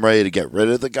mark, like I'm ready to get rid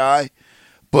of the guy,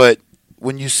 but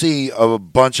when you see a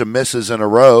bunch of misses in a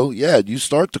row, yeah, you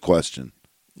start to question.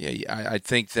 Yeah, I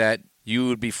think that you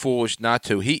would be foolish not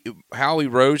to. Howie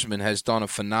Roseman has done a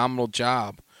phenomenal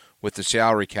job with the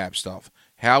salary cap stuff.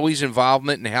 Howie's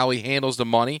involvement and how he handles the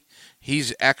money,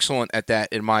 he's excellent at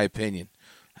that, in my opinion.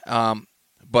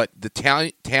 But the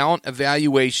talent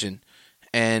evaluation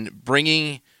and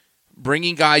bringing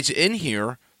guys in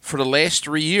here for the last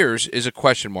 3 years is a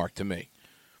question mark to me.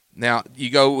 Now,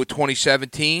 you go with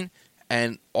 2017,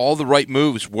 and all the right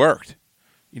moves worked.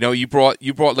 You brought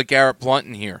LeGarrette Blount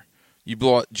in here. You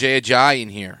brought Jay Ajayi in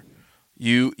here.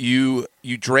 You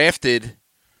drafted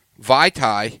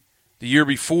Vaitai the year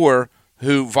before,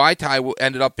 who Vaitai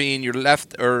ended up being your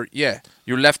left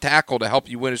tackle to help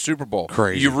you win a Super Bowl.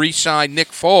 Crazy. You re-signed Nick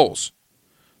Foles,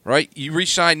 right? You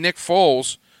re-signed Nick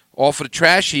Foles off of the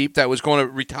trash heap that was going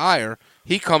to retire.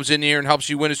 He comes in here and helps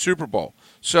you win a Super Bowl.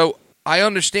 So I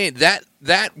understand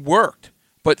that worked.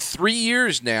 But 3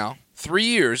 years now,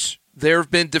 there have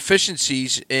been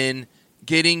deficiencies in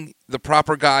getting the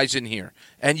proper guys in here.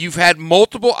 And you've had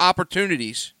multiple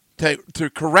opportunities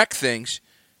to correct things,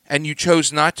 and you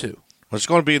chose not to. Well, it's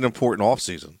going to be an important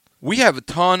offseason. We have a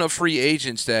ton of free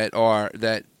agents that are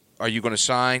you going to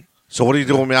sign? So what are you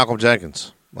doing with Malcolm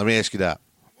Jenkins? Let me ask you that.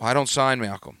 Well, I don't sign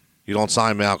Malcolm. You don't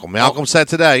sign Malcolm. Malcolm said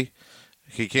today,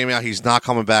 he came out, he's not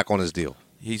coming back on his deal.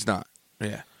 He's not.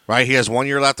 Yeah. Right? He has 1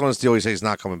 year left on his deal. He says he's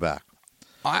not coming back.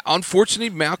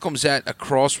 Unfortunately, Malcolm's at a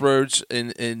crossroads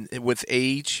with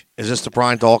age. Is this the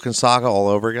Brian Dawkins saga all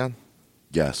over again?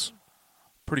 Yes.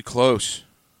 Pretty close.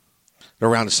 They're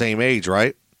around the same age,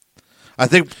 right? I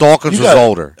think Dawkins was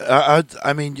older.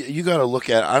 I mean, you got to look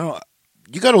at.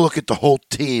 You got to look at the whole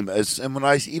team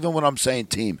even when I'm saying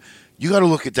team, you got to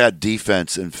look at that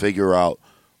defense and figure out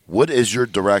what is your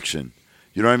direction.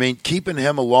 You know what I mean? Keeping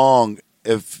him along,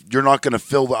 if you're not going to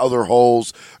fill the other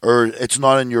holes or it's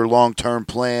not in your long-term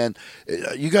plan,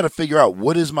 you got to figure out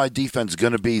what is my defense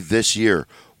going to be this year.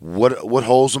 What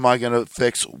holes am I going to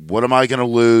fix? What am I going to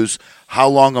lose? How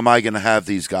long am I going to have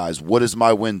these guys? What is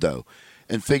my window?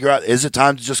 And figure out, is it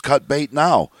time to just cut bait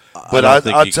now? But I don't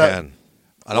think you can.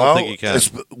 I don't think you can.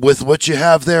 With what you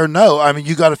have there, no. I mean,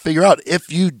 you got to figure out,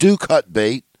 if you do cut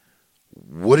bait,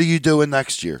 what are you doing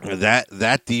next year?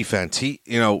 That defense,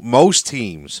 most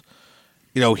teams,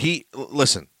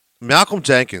 listen, Malcolm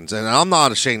Jenkins, and I'm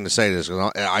not ashamed to say this,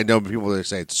 because I know people that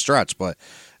say it's a stretch, but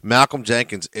Malcolm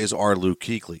Jenkins is our Luke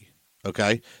Kuechly.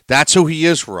 Okay? That's who he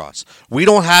is for us. We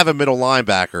don't have a middle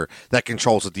linebacker that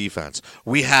controls the defense.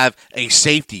 We have a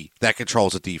safety that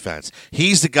controls the defense.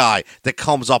 He's the guy that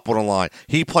comes up on a line.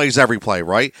 He plays every play,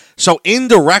 right? So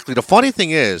indirectly, the funny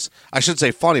thing is, I shouldn't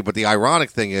say funny, but the ironic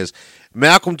thing is,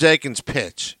 Malcolm Jenkins'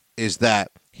 pitch is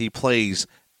that he plays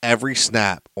every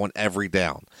snap on every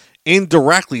down.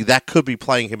 Indirectly, that could be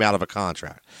playing him out of a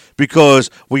contract.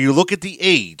 Because when you look at the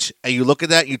age, and you look at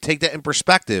that, you take that in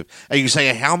perspective, and you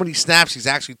say how many snaps he's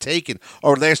actually taken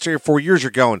over the last 3 or 4 years, you're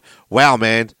going, wow,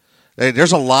 man,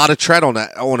 there's a lot of tread on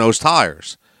those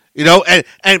tires.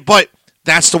 But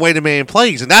that's the way the man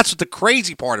plays, and that's what the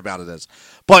crazy part about it is.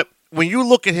 But when you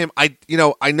look at him, I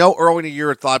know early in the year,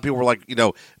 a lot of people were like,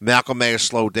 Malcolm may have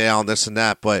slowed down, this and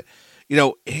that, but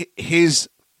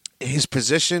his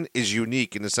position is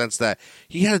unique in the sense that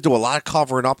he had to do a lot of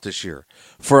covering up this year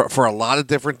for a lot of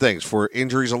different things, for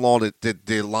injuries along the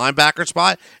linebacker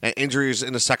spot and injuries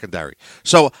in the secondary.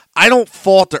 So I don't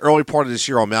fault the early part of this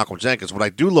year on Malcolm Jenkins. What I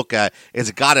do look at is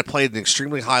a guy that played at an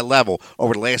extremely high level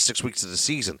over the last 6 weeks of the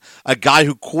season, a guy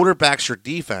who quarterbacks your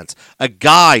defense, a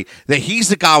guy that he's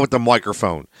the guy with the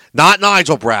microphone, not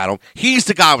Nigel Bradham. He's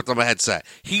the guy with the headset.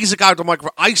 He's the guy with the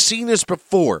microphone. I've seen this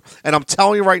before, and I'm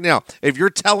telling you right now, if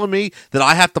you're telling me that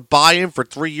I have to buy in for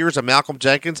 3 years of Malcolm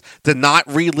Jenkins to not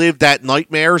relive that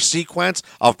nightmare sequence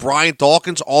of Brian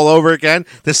Dawkins all over again,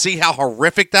 to see how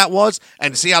horrific that was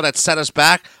and to see how that set us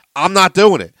back, I'm not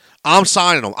doing it. I'm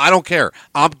signing him. I don't care.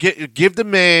 Give the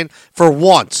man for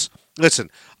once. Listen,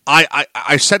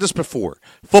 I said this before.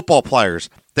 Football players,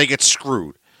 they get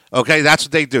screwed. Okay, that's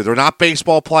what they do. They're not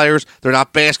baseball players. They're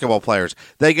not basketball players.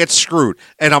 They get screwed.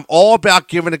 And I'm all about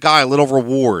giving a guy a little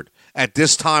reward at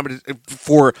this time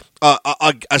for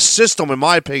a system, in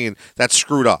my opinion, that's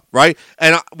screwed up, right?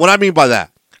 And what I mean by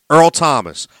that, Earl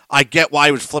Thomas, I get why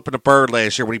he was flipping a bird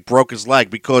last year when he broke his leg,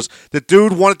 because the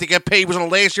dude wanted to get paid. He was on the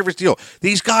last year of his deal.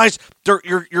 These guys,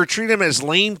 you're treating them as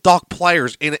lame duck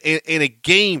players in a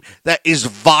game that is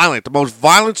violent, the most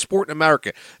violent sport in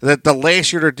America, the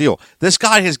last year of their deal. This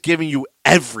guy has given you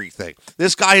everything.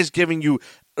 This guy has given you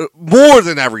more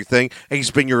than everything. He's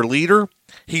been your leader.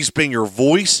 He's been your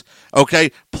voice,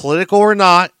 okay? Political or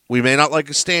not, we may not like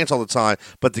his stance all the time,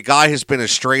 but the guy has been a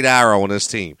straight arrow on this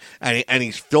team, and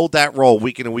he's filled that role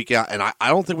week in and week out, and I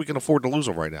don't think we can afford to lose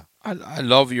him right now. I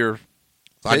love your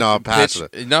I know I'm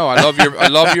passionate. Pitch. No, I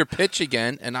love your pitch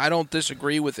again, and I don't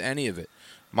disagree with any of it.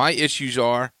 My issues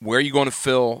are where are you going to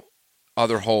fill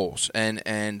other holes,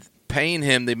 and paying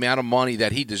him the amount of money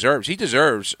that he deserves. He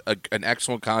deserves an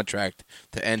excellent contract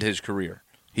to end his career.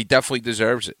 He definitely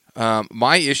deserves it.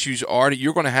 My issues are that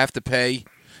you're going to have to pay,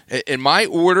 in my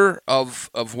order of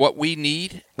what we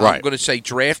need, right. I'm going to say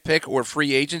draft pick or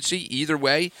free agency, either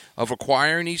way of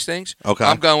acquiring these things. Okay.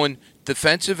 I'm going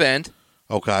defensive end.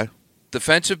 Okay.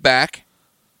 Defensive back.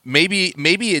 Maybe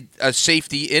a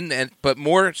safety in, but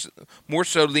more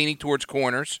so leaning towards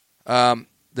corners.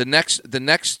 The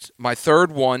next, my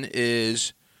third one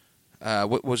is,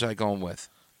 what was I going with?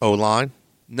 O-line?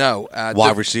 No.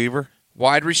 Wide receiver?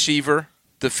 Wide receiver,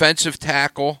 defensive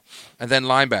tackle, and then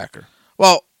linebacker.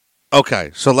 Well,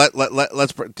 okay. So let's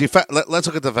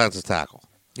look at defensive tackle.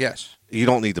 Yes. You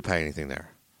don't need to pay anything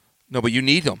there. No, but you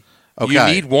need them. Okay. You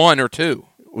need one or two.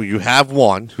 Well, you have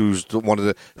one who's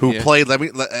played.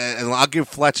 And I'll give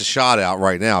Fletch a shout out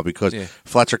right now because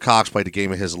Fletcher Cox played the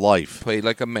game of his life. Played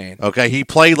like a man. Okay, he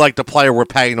played like the player we're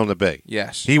paying him to be.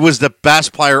 Yes, he was the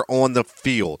best player on the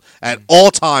field at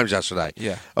all times yesterday.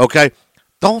 Yeah. Okay,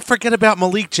 don't forget about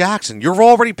Malik Jackson. You're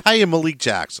already paying Malik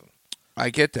Jackson.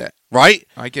 I get that. Right?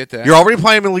 I get that. You're already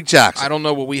playing Malik Jackson. I don't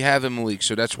know what we have in Malik,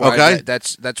 so that's why. Okay.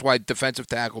 That's why defensive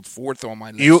tackle fourth on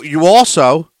my list. You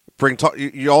also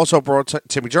brought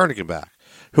Timmy Jernigan back,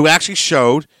 who actually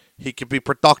showed he could be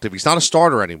productive. He's not a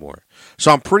starter anymore,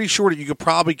 so I'm pretty sure that you could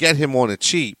probably get him on a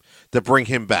cheap to bring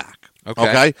him back.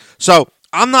 Okay? So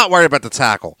I'm not worried about the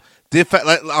tackle.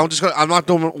 I'm not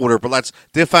doing an order, but let's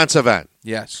defensive end.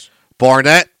 Yes.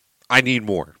 Barnett, I need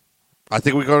more. I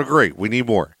think we can agree. We need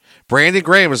more. Brandon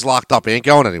Graham is locked up. He ain't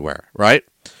going anywhere, right?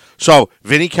 So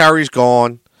Vinny Curry's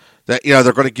gone. That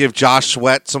they're going to give Josh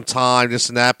Sweat some time, this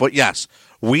and that. But yes,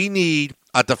 we need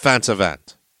a defensive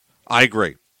end. I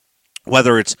agree.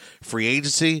 Whether it's free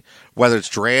agency, whether it's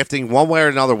drafting, one way or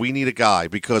another, we need a guy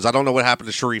because I don't know what happened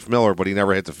to Sharif Miller, but he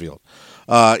never hit the field.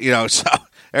 So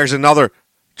there's another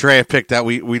draft pick that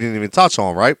we didn't even touch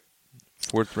on, right?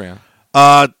 Fourth round.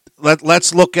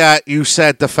 Let's look at, you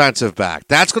said defensive back.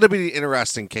 That's going to be the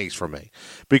interesting case for me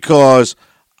because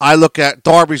I look at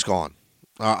Darby's gone.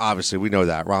 Obviously, we know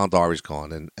that. Ron Darby's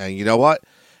gone. And you know what?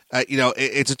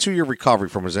 It's a 2-year recovery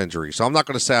from his injury, so I'm not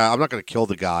going to say I'm not going to kill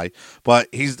the guy, but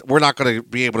we're not going to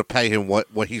be able to pay him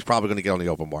what he's probably going to get on the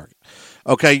open market.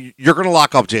 Okay, you're going to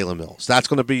lock up Jalen Mills.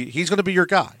 He's going to be your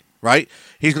guy, right?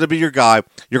 He's going to be your guy.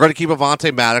 You're going to keep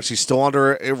Avonte Maddox. He's still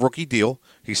under a rookie deal.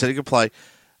 He said he could play.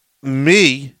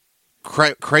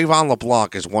 Cravon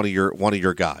LeBlanc is one of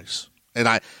your guys, and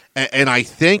I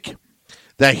think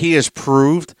that he has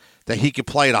proved that he can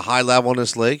play at a high level in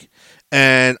this league,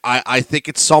 and I think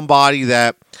it's somebody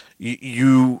that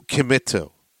you commit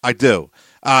to. I do.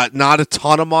 Not a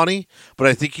ton of money, but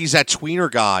I think he's that tweener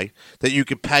guy that you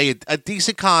can pay a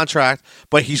decent contract,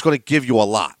 but he's going to give you a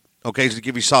lot. Okay, he's going to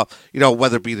give you some,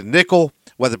 whether it be the nickel,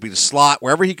 whether it be the slot,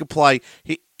 wherever he can play.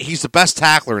 He's the best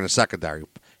tackler in the secondary,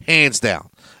 hands down.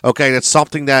 Okay, that's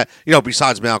something that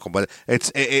besides Malcolm, but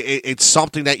it's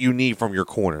something that you need from your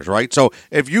corners, right? So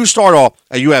if you start off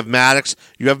and you have Maddox,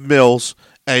 you have Mills,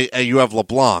 and you have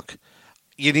LeBlanc,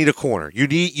 you need a corner. You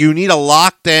need a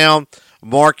lockdown.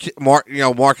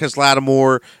 Marcus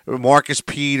Lattimore, Marcus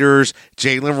Peters,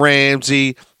 Jalen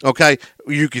Ramsey. Okay,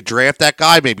 you could draft that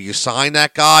guy. Maybe you sign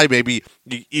that guy. Maybe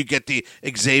you get the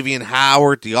Xavier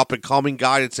Howard, the up and coming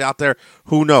guy that's out there.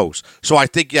 Who knows? So I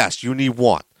think yes, you need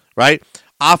one. Right,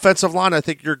 offensive line. I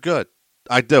think you're good.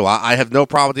 I do. I have no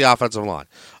problem with the offensive line.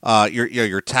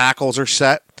 Your tackles are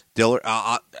set. Dillard,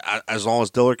 as long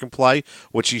as Dillard can play,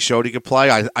 which he showed he could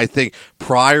play, I think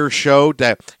Pryor showed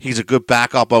that he's a good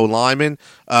backup O lineman.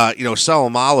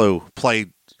 Selomalu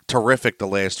played terrific the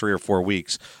last 3 or 4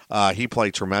 weeks. He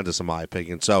played tremendous in my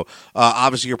opinion. So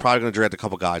obviously you're probably going to draft a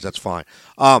couple guys. That's fine.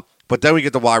 But then we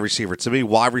get the wide receiver. To me,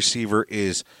 wide receiver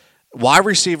and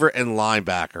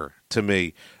linebacker to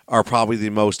me are probably the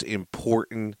most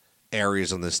important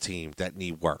areas on this team that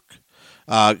need work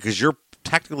because you're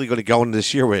technically going to go into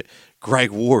this year with Greg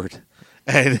Ward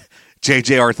and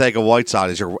J.J.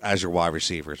 Arcega-Whiteside as your wide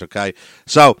receivers. Okay,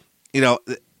 so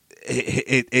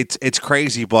it's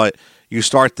crazy, but you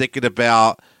start thinking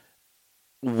about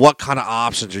what kind of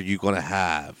options are you going to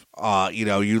have.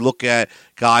 You look at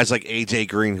guys like A.J.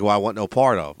 Green, who I want no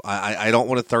part of. I don't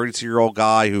want a 32-year-old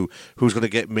guy who's going to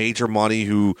get major money,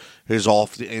 who is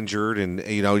off injured, and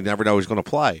you never know who's going to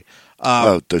play.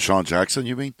 Deshaun Jackson,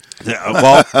 you mean?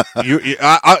 Well,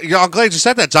 I'm glad you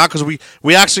said that, John, because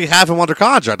we actually have him under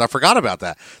contract. I forgot about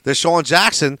that. Deshaun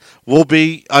Jackson will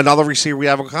be another receiver we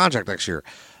have on contract next year.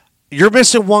 You're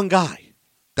missing one guy.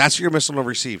 That's what you're missing on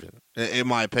receiving, in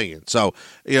my opinion. So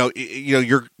you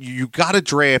got to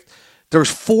draft. There's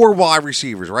 4 wide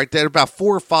receivers, right? There about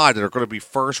 4 or 5 that are going to be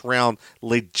first round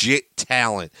legit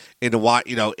talent in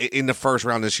the first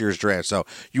round this year's draft. So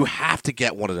you have to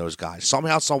get one of those guys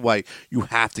somehow, some way. You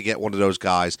have to get one of those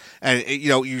guys, and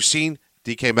you've seen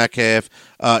DK Metcalf.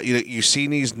 You've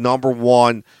seen these number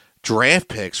 1 draft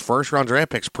picks, first round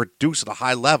draft picks, produce at a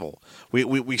high level.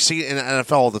 We see it in the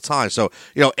NFL all the time. So,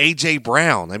 A.J.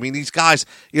 Brown. I mean, these guys,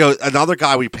 another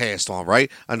guy we passed on,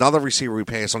 right? Another receiver we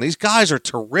passed on. These guys are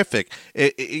terrific,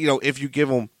 if you give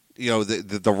them,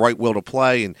 the right will to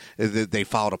play and they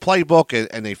follow the playbook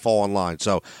and they fall in line.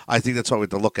 So I think that's what we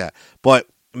have to look at. But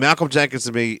Malcolm Jenkins,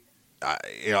 to me,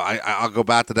 I'll go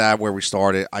back to that where we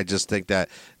started. I just think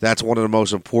that's one of the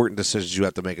most important decisions you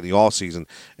have to make in the offseason,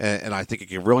 and I think it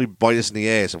can really bite us in the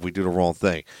ass if we do the wrong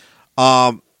thing.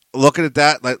 Looking at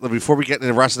that, before we get into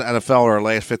the rest of the NFL or our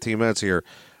last 15 minutes here,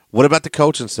 what about the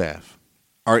coaching staff?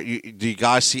 Do you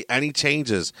guys see any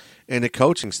changes in the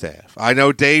coaching staff? I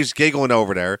know Dave's giggling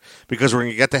over there because we're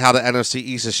going to get to how the NFC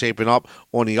East is shaping up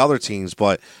on the other teams,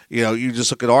 but you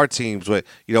just look at our teams. But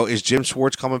is Jim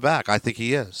Schwartz coming back? I think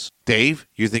he is. Dave,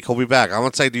 you think he'll be back? I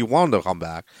won't say do you want him to come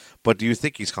back, but do you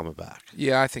think he's coming back?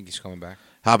 Yeah, I think he's coming back.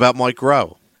 How about Mike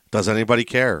Rowe? Does anybody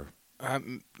care?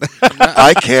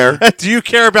 I care. Do you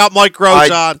care about Mike Rowe,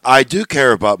 John? I do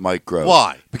care about Mike Rowe.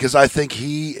 Why? Because I think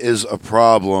he is a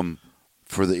problem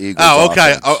for the Eagles. Oh,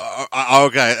 okay.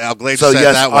 Okay. I'm glad you said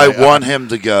yes, that way. I want him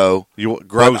to go.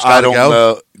 Grove's got to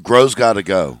go? Grove's got to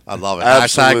go. I love it.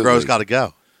 Absolutely. Hashtag Grove's got to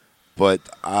go. But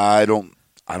I don't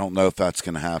know if that's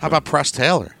going to happen. How about Press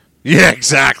Taylor? Yeah,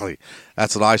 exactly.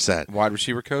 That's what I said. Wide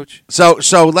receiver coach. So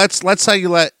let's say you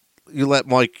let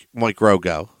Mike Groh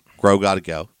go. Groh got to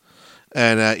go.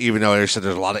 And even though they said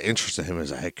there's a lot of interest in him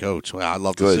as a head coach, well, I'd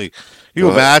love to see. You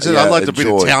imagine? I'd like to be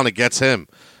the town that gets him.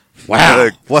 Wow.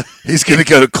 What? He's going to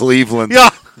go to Cleveland. Yeah.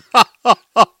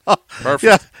 Perfect.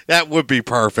 Yeah, that would be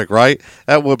perfect, right?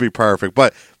 That would be perfect.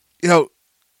 But,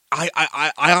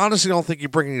 I honestly don't think you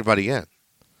bring anybody in.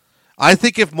 I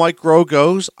think if Mike Groh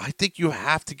goes, I think you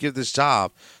have to give this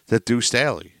job to Deuce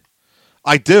Staley.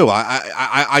 I do.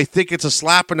 I think it's a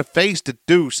slap in the face to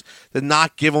Deuce to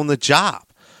not give him the job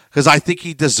because I think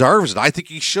he deserves it. I think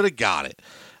he should have got it.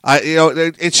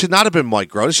 It should not have been Mike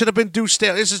Groh. It should have been Deuce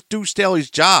Staley. This is Deuce Staley's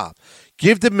job.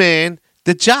 Give the man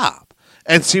the job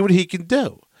and see what he can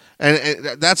do.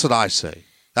 And that's what I say.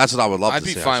 That's what I would love I'd to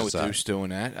be see. fine with Deuce doing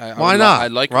that. Why not?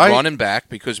 I'd like right? running back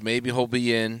because maybe he'll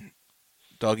be in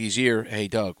Dougie's ear. Hey,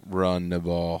 Doug, run the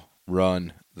ball.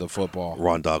 Run the football.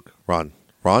 Run, Doug. Run.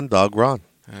 Run, Doug, run.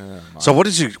 So what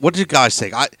did you guys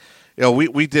think?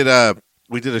 We did a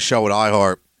show at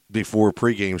iHeart before a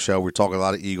pregame show. We were talking a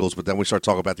lot of Eagles, but then we started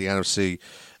talking about the NFC.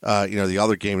 The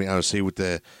other game in the NFC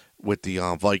with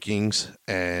the Vikings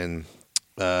and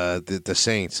the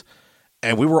Saints,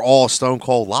 and we were all stone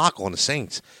cold lock on the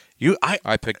Saints.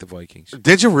 I picked the Vikings.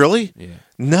 Did you really? Yeah.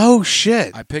 No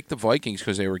shit. I picked the Vikings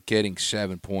because they were getting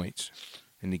 7 points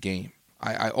in the game.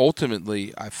 I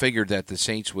ultimately figured that the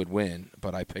Saints would win,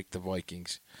 but I picked the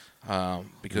Vikings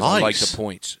because I like the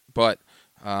points. But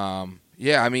I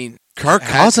mean, Kirk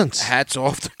Cousins. Hats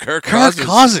off to Kirk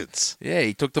Cousins. Yeah,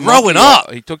 he took the growing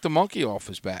up. He took the monkey off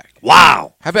his back.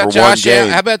 Wow. How about Josh?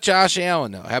 How about Josh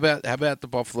Allen though? How about the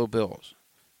Buffalo Bills?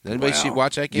 Did anybody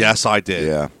watch that game? Yes, I did.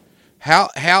 Yeah. How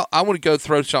I want to go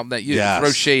throw something at you. Yes. Throw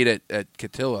shade at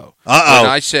Cotillo. Uh-oh. When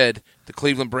I said the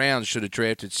Cleveland Browns should have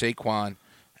drafted Saquon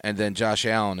and then Josh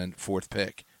Allen in 4th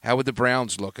pick. How would the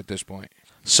Browns look at this point?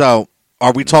 So,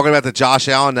 are we talking about the Josh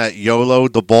Allen that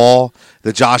YOLO'd the ball?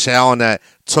 The Josh Allen that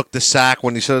took the sack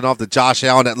when he should have off? The Josh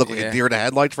Allen that looked like a deer in the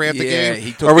headlights for half the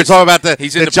game? Or are we talking about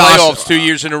he's in the playoffs 2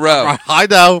 years in a row. I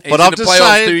know, but I'm just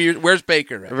saying. 2 years. Where's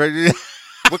Baker?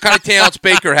 What kind of talents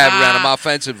Baker have around him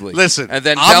offensively? Listen, and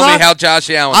then tell me how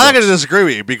Josh Allen. I'm not going to disagree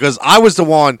with you because I was the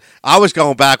one. I was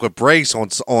going back with Brace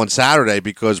on Saturday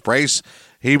because Brace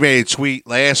he made a tweet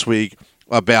last week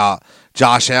about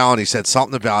Josh Allen. He said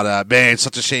something about man,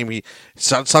 such a shame he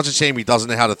doesn't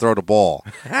know how to throw the ball,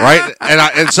 right?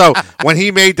 and so when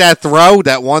he made that throw,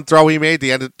 that one throw he made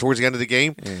towards the end of the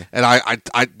game, and I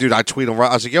tweeted him.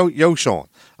 I was like, yo, Sean.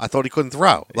 I thought he couldn't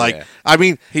throw. I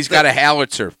mean, he's got a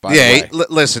howitzer. By the way,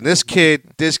 listen, this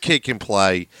kid can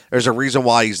play. There's a reason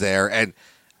why he's there.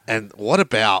 And what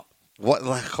about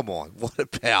Come on, what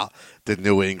about the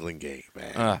New England game,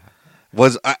 man?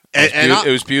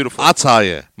 It was beautiful. I'll tell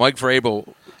you, Mike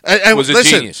Vrabel was a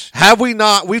genius. Have we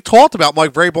not? We've talked about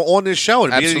Mike Vrabel on this show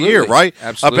at the beginning of the year, right?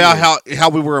 Absolutely. About how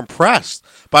we were impressed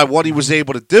by what he was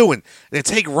able to do, and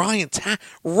take Ryan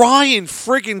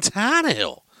friggin'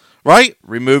 Tannehill. Right?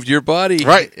 Removed your buddy.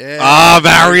 Right. Yeah.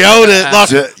 Mariota.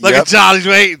 Look at Johnny's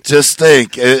waiting. Just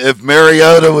think, if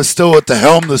Mariota was still at the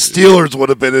helm, the Steelers would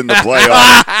have been in the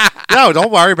playoffs. No,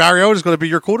 don't worry. Mariota's going to be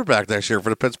your quarterback next year for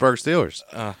the Pittsburgh Steelers.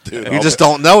 Dude, you just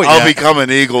don't know it I'll yet. become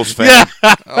an Eagles fan.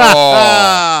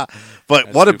 Yeah.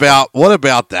 But what about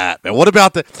that, man? What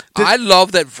about the... I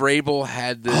love that Vrabel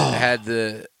had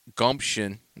the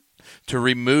gumption to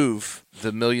remove the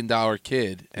 $1 million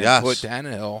kid and put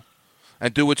Tannehill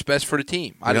and do what's best for the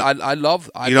team. I love.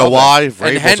 You know why?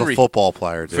 That. Vrabel's a football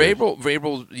player, dude.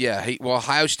 Vrabel, yeah.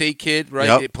 Ohio State kid, right?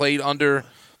 Yep. He played under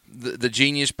the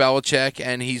genius Belichick,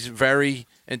 and he's very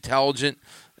intelligent.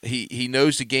 He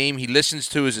knows the game. He listens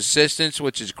to his assistants,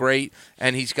 which is great,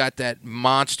 and he's got that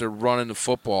monster running the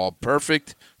football.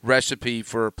 Perfect recipe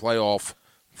for playoff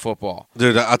football.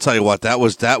 Dude, I'll tell you what, that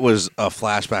was a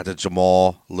flashback to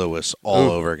Jamal Lewis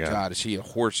all over again. God, is he a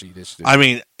horsey, this dude? I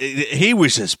mean, he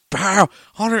was just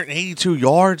 182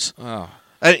 yards. Oh.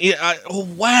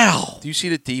 Wow. Do you see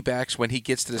the D-backs when he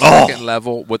gets to the second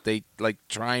level, what they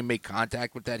try and make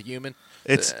contact with that human?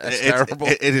 It's terrible.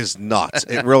 It is nuts.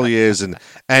 It really is. And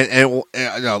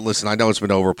listen, I know it's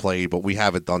been overplayed, but we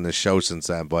haven't done this show since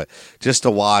then. But just to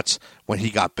watch when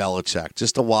he got Belichick,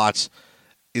 just to watch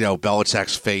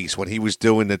Belichick's face when he was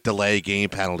doing the delay game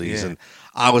penalties, and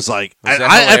I was like,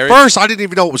 at first I didn't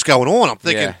even know what was going on. I'm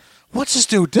thinking, what's this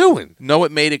dude doing? No,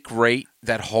 it made it great,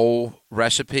 that whole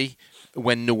recipe,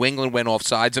 when New England went off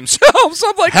sides themselves.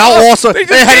 I'm like, how awesome! They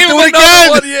had to do it again.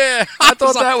 One. Yeah, I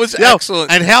thought that was excellent.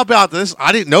 And how about this?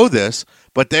 I didn't know this,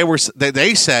 but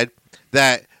they said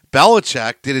that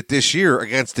Belichick did it this year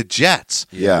against the Jets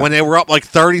when they were up like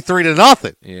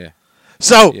 33-0. Yeah.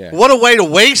 So what a way to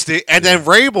waste it, and then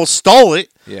Vrabel stole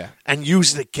it and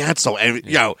used it against them. And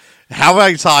how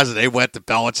many times did they went to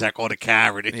Belichick on the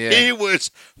camera? He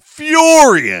was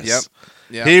furious.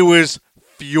 Yep. He was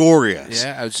furious.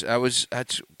 Yeah,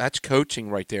 that's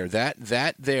coaching right there.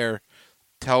 That there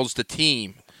tells the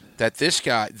team that this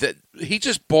guy, that he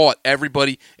just bought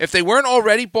everybody. If they weren't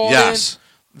already bought in,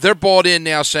 they're bought in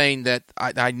now, saying that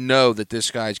I know that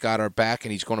this guy's got our back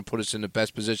and he's going to put us in the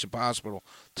best position possible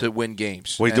to win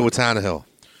games. What do you do with Tannehill?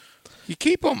 You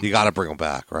keep him. You got to bring him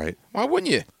back, right? Why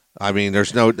wouldn't you? I mean,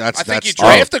 there's no. I think you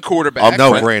draft a quarterback.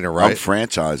 No brainer, right? I'm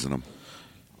franchising him.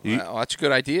 Well, that's a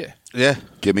good idea. Yeah.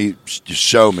 Just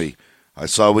show me. I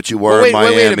saw what you were in wait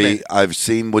a Miami. minute. I've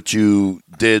seen what you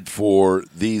did for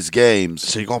these games.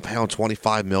 So you're going to pay him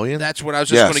 $25 million? That's what I was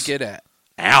just Yes. going to get at.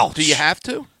 Ouch. Do you have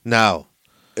to? No.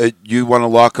 You want to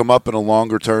lock him up in a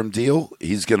longer-term deal?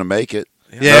 He's going to make it.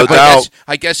 Yeah, no but doubt.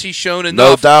 I guess he's shown No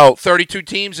enough. doubt. 32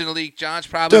 teams in the league. John's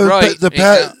probably Dude, right.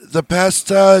 The past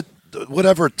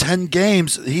 10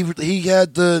 games, he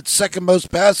had the second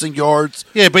most passing yards.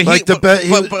 Yeah, but like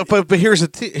but here's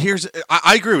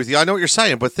I agree with you. I know what you're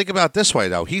saying, but think about it this way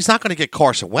though. He's not going to get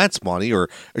Carson Wentz money or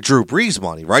Drew Brees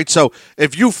money, right? So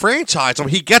if you franchise him,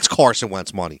 he gets Carson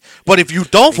Wentz money. But if you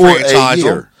don't For a franchise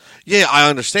year. him, yeah, I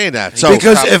understand that. So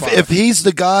because top five. if he's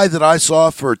the guy that I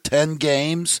saw for 10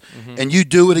 games and you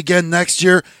do it again next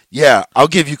year, yeah, I'll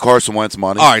give you Carson Wentz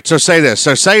money. all right, so say this.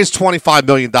 So say it's $25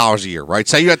 million a year, right?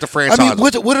 Say you have to franchise. I mean,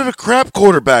 what do the crap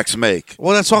quarterbacks make?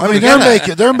 Well, that's what I I'm mean, gonna get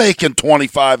at. they're making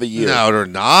 25 a year. No, they're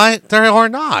not. They are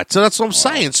not. So that's what I'm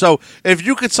saying. So if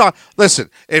you could sign,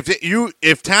 listen, if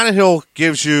Tannehill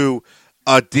gives you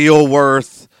a deal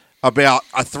worth about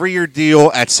a 3-year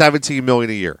deal at $17 million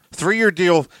a year, 3-year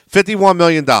deal, $51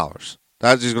 million.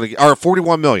 That's he's going to, or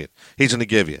 $41 million. He's going to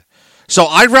give you. So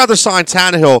I'd rather sign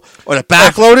Tannehill on a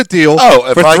backloaded deal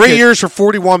if for I 3 could- years for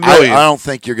 $41 million. I don't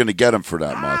think you're going to get him for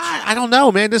that much. I don't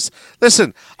know, man. Listen.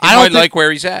 He I don't might think, like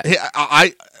where he's at.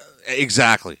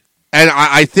 Exactly, and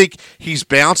I think he's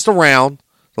bounced around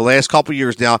the last couple of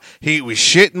years now. He was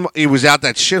He was out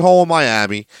that shithole in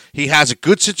Miami. He has a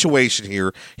good situation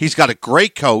here. He's got a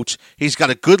great coach. He's got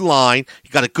a good line. He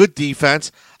got a good defense.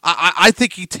 I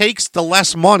think he takes the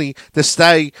less money to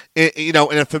stay, in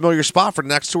a familiar spot for the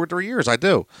next 2 or 3 years. I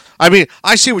do. I mean,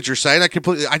 I see what you're saying. I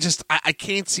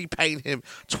can't see paying him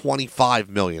 $25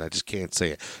 million. I just can't see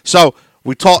it. So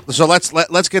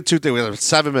let's get to things. We have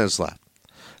 7 minutes left.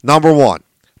 Number one,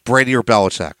 Brady or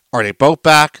Belichick. Are they both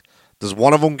back? Does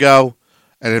one of them go?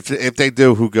 And if they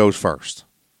do, who goes first?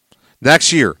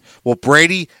 Next year, will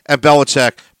Brady and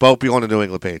Belichick both be on the New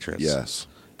England Patriots? Yes.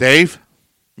 Dave?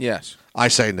 Yes. I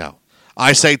say no.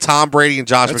 I say Tom Brady and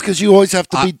Josh. That's because you always have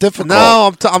to be difficult.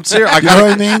 No, I'm serious. You know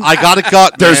what I mean? I got a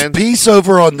gut, There's man. peace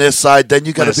over on this side, then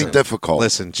you got to Listen, be difficult.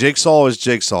 Listen, jigsaw is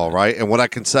jigsaw, right? And what I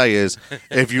can say is,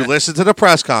 if you listen to the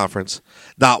press conference,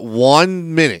 not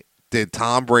 1 minute did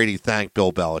Tom Brady thank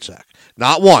Bill Belichick.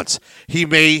 Not once. He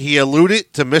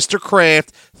alluded to Mr.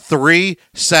 Kraft 3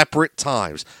 separate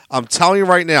times. I'm telling you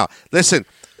right now. Listen,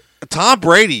 Tom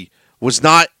Brady was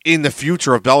not in the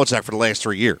future of Belichick for the last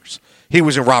 3 years. He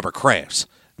was in Robert Kraft's.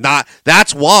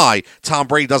 That's why Tom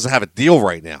Brady doesn't have a deal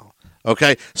right now.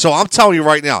 Okay? So I'm telling you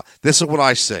right now, this is what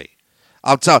I see.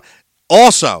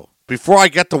 Also, before I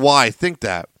get to why I think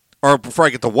that, or before I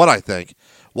get to what I think,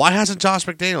 why hasn't Josh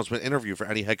McDaniels been interviewed for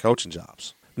any head coaching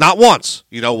jobs? Not once.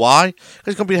 You know why? Because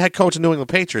he's going to be the head coach of New England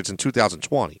Patriots in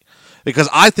 2020. Because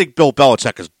I think Bill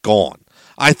Belichick is gone.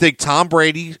 I think Tom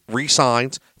Brady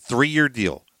re-signs 3-year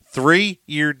deal.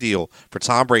 3-year deal for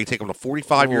Tom Brady, take him to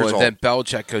 45 years and old. then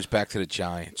Belichick goes back to the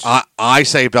Giants. I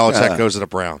say Belichick goes to the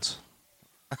Browns.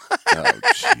 Oh,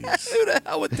 jeez. Who the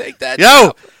hell would take that?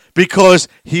 Yo, because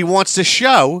he wants to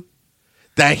show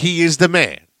that he is the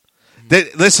man.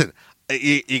 Listen,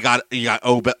 you got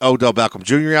Odell Beckham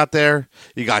Jr. out there.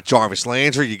 You got Jarvis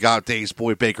Landry. You got Dave's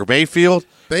boy Baker Mayfield.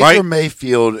 Baker right?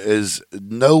 Mayfield is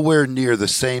nowhere near the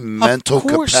same mental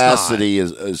course capacity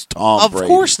as Tom Of Brady.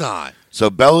 course not. So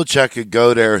Belichick could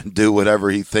go there and do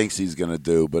whatever he thinks he's going to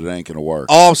do, but it ain't going to work.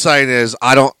 All I'm saying is,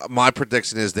 my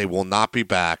prediction is they will not be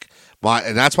back.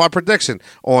 And that's my prediction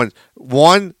on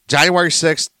January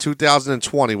 6th,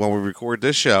 2020, when we record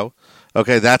this show.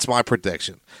 Okay, that's my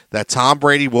prediction. That Tom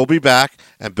Brady will be back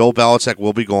and Bill Belichick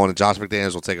will be gone and Josh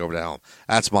McDaniels will take over the helm.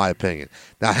 That's my opinion.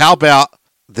 Now, how about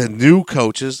the new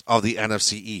coaches of the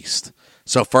NFC East?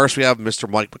 So first we have Mr.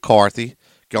 Mike McCarthy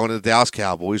going to the Dallas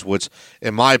Cowboys, which,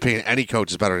 in my opinion, any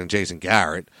coach is better than Jason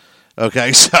Garrett.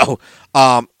 Okay, so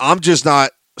I'm just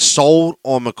not sold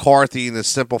on McCarthy in the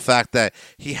simple fact that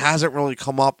he hasn't really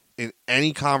come up in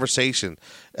any conversation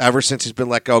ever since he's been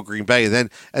let go of Green Bay. And then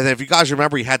if you guys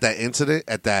remember, he had that incident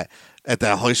at that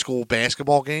high school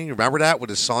basketball game. You remember that with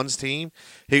his son's team?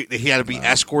 He had to be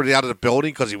escorted out of the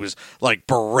building because he was like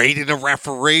berating the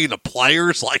referee and the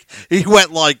players. Like he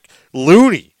went like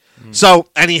loony. So,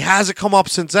 and he hasn't come up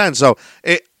since then. So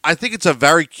I think it's a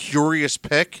very curious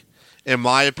pick, in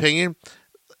my opinion.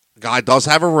 Guy does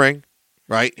have a ring,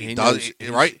 right? He knows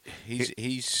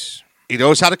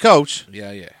how to coach.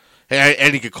 Yeah.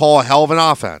 And he could call a hell of an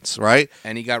offense, right?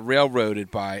 And he got railroaded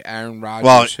by Aaron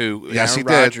Rodgers, Well, yes, Aaron he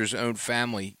did. Rodgers' own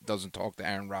family doesn't talk to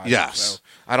Aaron Rodgers. Yes. So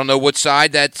I don't know what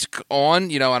side that's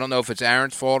on. I don't know if it's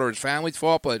Aaron's fault or his family's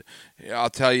fault, but I'll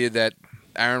tell you that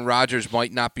Aaron Rodgers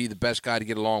might not be the best guy to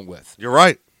get along with. You're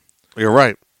right. You're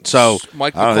right. So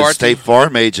Mike I don't know, his McCarthy. State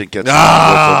Farm agent gets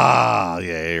along with him.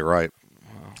 yeah, you're right.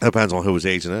 Depends on who his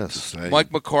agent is. Say,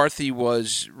 Mike McCarthy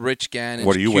was Rich Gannon's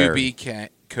What are you QB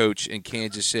coach in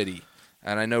Kansas City,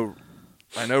 and I know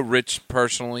Rich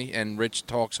personally, and Rich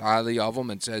talks highly of him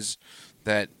and says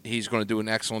that he's going to do an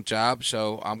excellent job.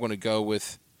 So I'm going to go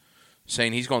with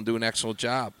saying he's going to do an excellent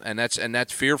job, and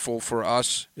that's fearful for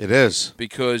us It is.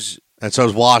 because And so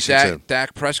is Washington.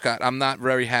 Dak Prescott. I'm not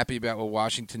very happy about what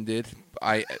Washington did.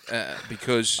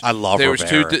 Because I love there was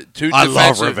Rivera. two I love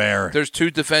defensive- Rivera. There's two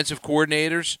defensive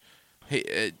coordinators.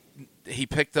 He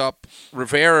picked up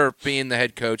Rivera being the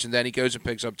head coach, and then he goes and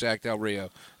picks up Jack Del Rio.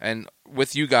 And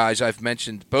with you guys, I've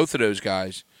mentioned both of those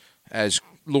guys as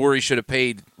Lurie should have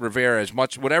paid Rivera as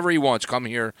much, whatever he wants, come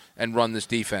here and run this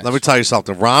defense. Let me tell you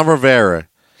something. Ron Rivera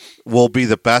will be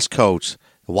the best coach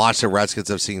the Washington Redskins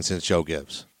have seen since Joe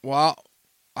Gibbs. Well,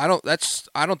 I don't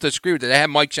disagree with that. They have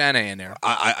Mike Shanahan there.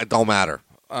 I don't matter.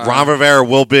 Ron Rivera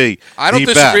will be I don't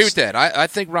the disagree best. with that. I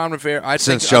think Ron Rivera. I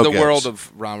Since think Joe the Gibbs. world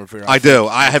of Ron Rivera. I do.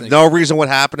 think- I have think- no reason what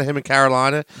happened to him in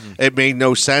Carolina. It made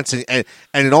no sense, and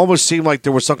it almost seemed like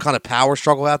there was some kind of power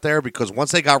struggle out there because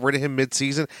once they got rid of him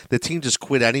midseason, the team just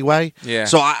quit anyway. Yeah.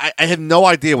 So I have no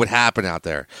idea what happened out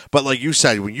there. But like you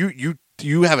said, when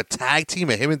you have a tag team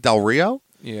of him and Del Rio,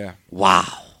 Yeah, wow.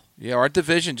 yeah. Our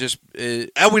division just And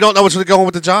we don't know what's going to go on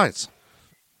with the Giants.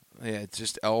 it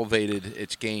just elevated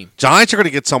its game. Giants are going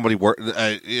to get somebody.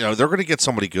 They're going to get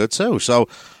somebody good too. So,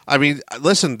 I mean,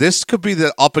 listen, this could be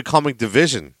the up and coming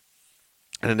division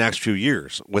in the next few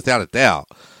years, without a doubt.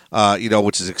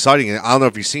 Which is exciting. I don't know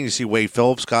if you see Wade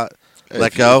Phillips got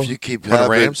let go. If you keep for the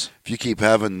having, Rams. if you keep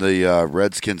having the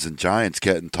Redskins and Giants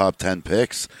getting top 10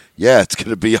 picks, yeah, it's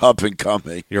going to be up and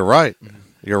coming. You're right.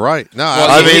 You're right. No, Well,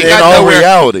 I you mean, in got all nowhere-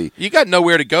 reality, You got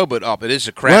nowhere to go but up. It is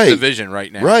a crap Right. division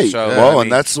right now. right? So, Well, I mean,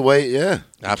 and that's the way. Yeah,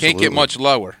 absolutely. can't get much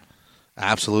lower.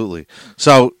 Absolutely.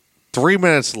 So 3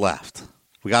 minutes left.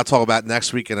 We got to talk about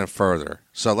next week and then further.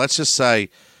 So let's just say,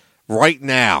 right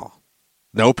now,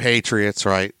 no Patriots.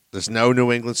 Right? There's no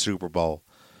New England Super Bowl.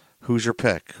 Who's your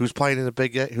pick? Who's playing in the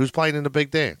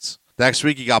big dance? Next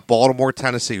week you got Baltimore,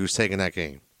 Tennessee. Who's taking that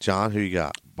game? John, who you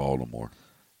got? Baltimore.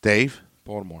 Dave?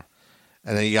 Baltimore.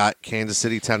 And then you got Kansas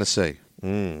City, Tennessee.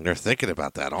 They're thinking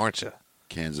about that, aren't you?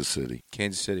 Kansas City.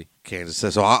 Kansas City. Kansas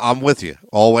City. So I'm with you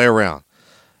all the way around.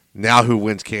 Now who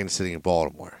wins Kansas City and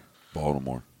Baltimore?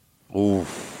 Baltimore. Ooh.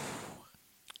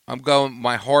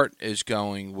 My heart is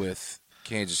going with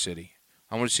Kansas City.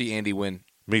 I want to see Andy win.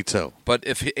 Me too. But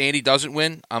if Andy doesn't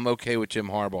win, I'm okay with Jim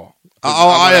Harbaugh.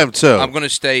 I am too. I'm going to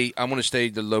stay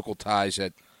the local ties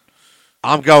at.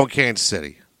 I'm going Kansas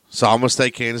City. So I'm going to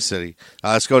stay Kansas City.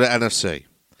 Let's go to NFC.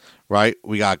 Right?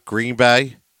 We got Green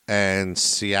Bay and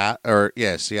Seattle.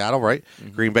 Seattle, right? Mm-hmm.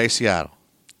 Green Bay, Seattle.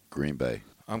 Green Bay.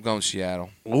 I'm going Seattle.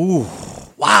 Ooh,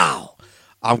 wow.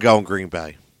 I'm going Green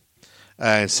Bay.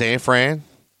 And San Fran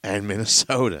and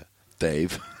Minnesota.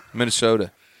 Dave.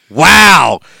 Minnesota.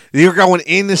 Wow. You're going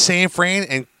into San Fran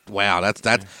and wow, that's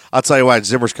I'll tell you what,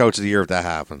 Zimmer's coach of the year if that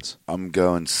happens. I'm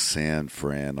going San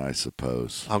Fran, I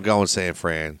suppose. I'm going San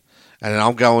Fran. And then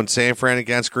I'm going San Fran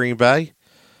against Green Bay.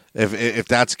 If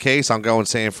that's the case, I'm going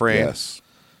San Fran. Yes.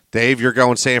 Dave, you're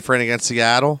going San Fran against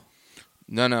Seattle?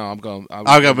 No, I'm going.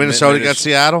 I'll go Minnesota against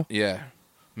Seattle? Yeah,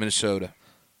 Minnesota.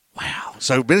 Wow.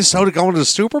 So Minnesota going to the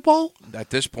Super Bowl? At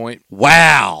this point,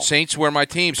 Wow. Saints were my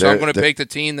team, so I'm going to pick the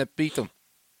team that beat them.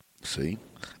 See?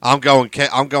 I'm going to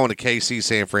KC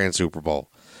San Fran Super Bowl.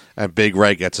 And Big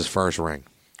Ray gets his first ring.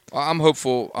 I'm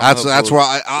hopeful. That's where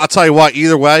I'll tell you what.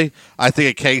 Either way, I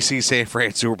think a KC San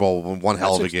Fran Super Bowl will be one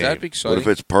hell of a game. That'd be exciting. What if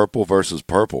it's purple versus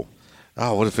purple?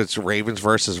 Oh, what if it's Ravens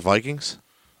versus Vikings?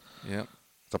 Yeah.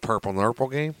 The purple nurple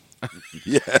game.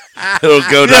 Yeah. It'll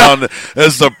go down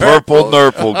as the purple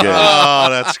nurple game. Oh,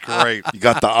 that's great. You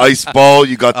got the ice ball.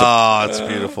 You got the. Oh, it's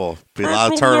beautiful. Be a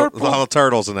lot of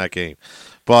turtles in that game.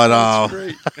 But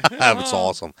that's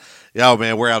awesome. Yo,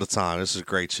 man, we're out of time. This is a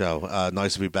great show.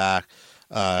 Nice to be back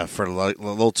for the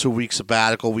little 2 week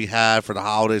sabbatical we had for the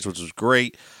holidays, which was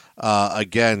great.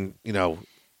 Again,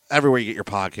 everywhere you get your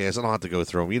podcasts, I don't have to go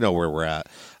through them. You know where we're at.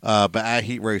 But at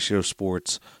Heat Ratio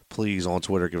Sports, please, on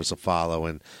Twitter, give us a follow.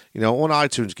 And, on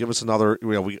iTunes, give us another.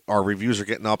 Our reviews are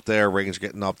getting up there. Ratings are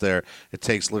getting up there. It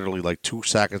takes literally like 2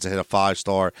 seconds to hit a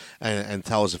 5-star and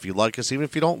tell us if you like us, even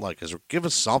if you don't like us. Or give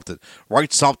us something.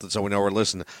 Write something so we know we're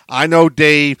listening. I know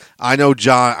Dave. I know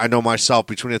John. I know myself.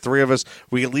 Between the three of us,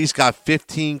 we at least got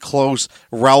 15 close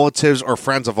relatives or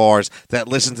friends of ours that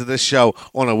listen to this show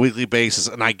on a weekly basis.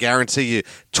 And I guarantee you,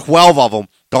 12 of them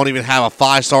don't even have a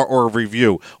 5-star or a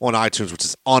review on iTunes, which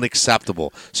is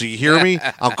unacceptable. So you hear me?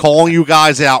 I'm calling you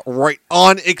guys out right.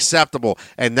 Unacceptable.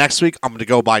 And next week, I'm going to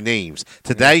go by names.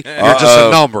 Today, you're just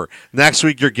a number. Next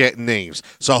week, you're getting names.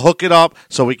 So hook it up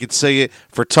so we can see it.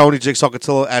 For Tony Jigsaw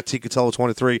Cotillo at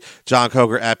TCotillo23, John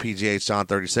Coger at PGH John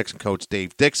 36, and Coach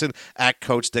Dave Dixon at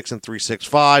Coach Dixon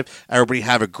 365. Everybody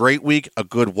have a great week. A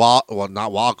good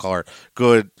not wild card,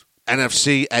 good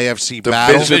NFC, AFC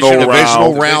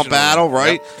divisional round battle,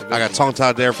 right? Yep. I got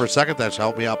tongue-tied there for a second. That should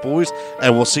help me out, boys.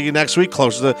 And we'll see you next week,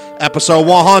 closer to episode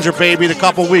 100, baby, in a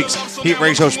couple weeks. Heat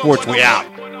Ratio Sports, we out.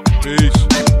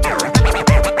 Peace.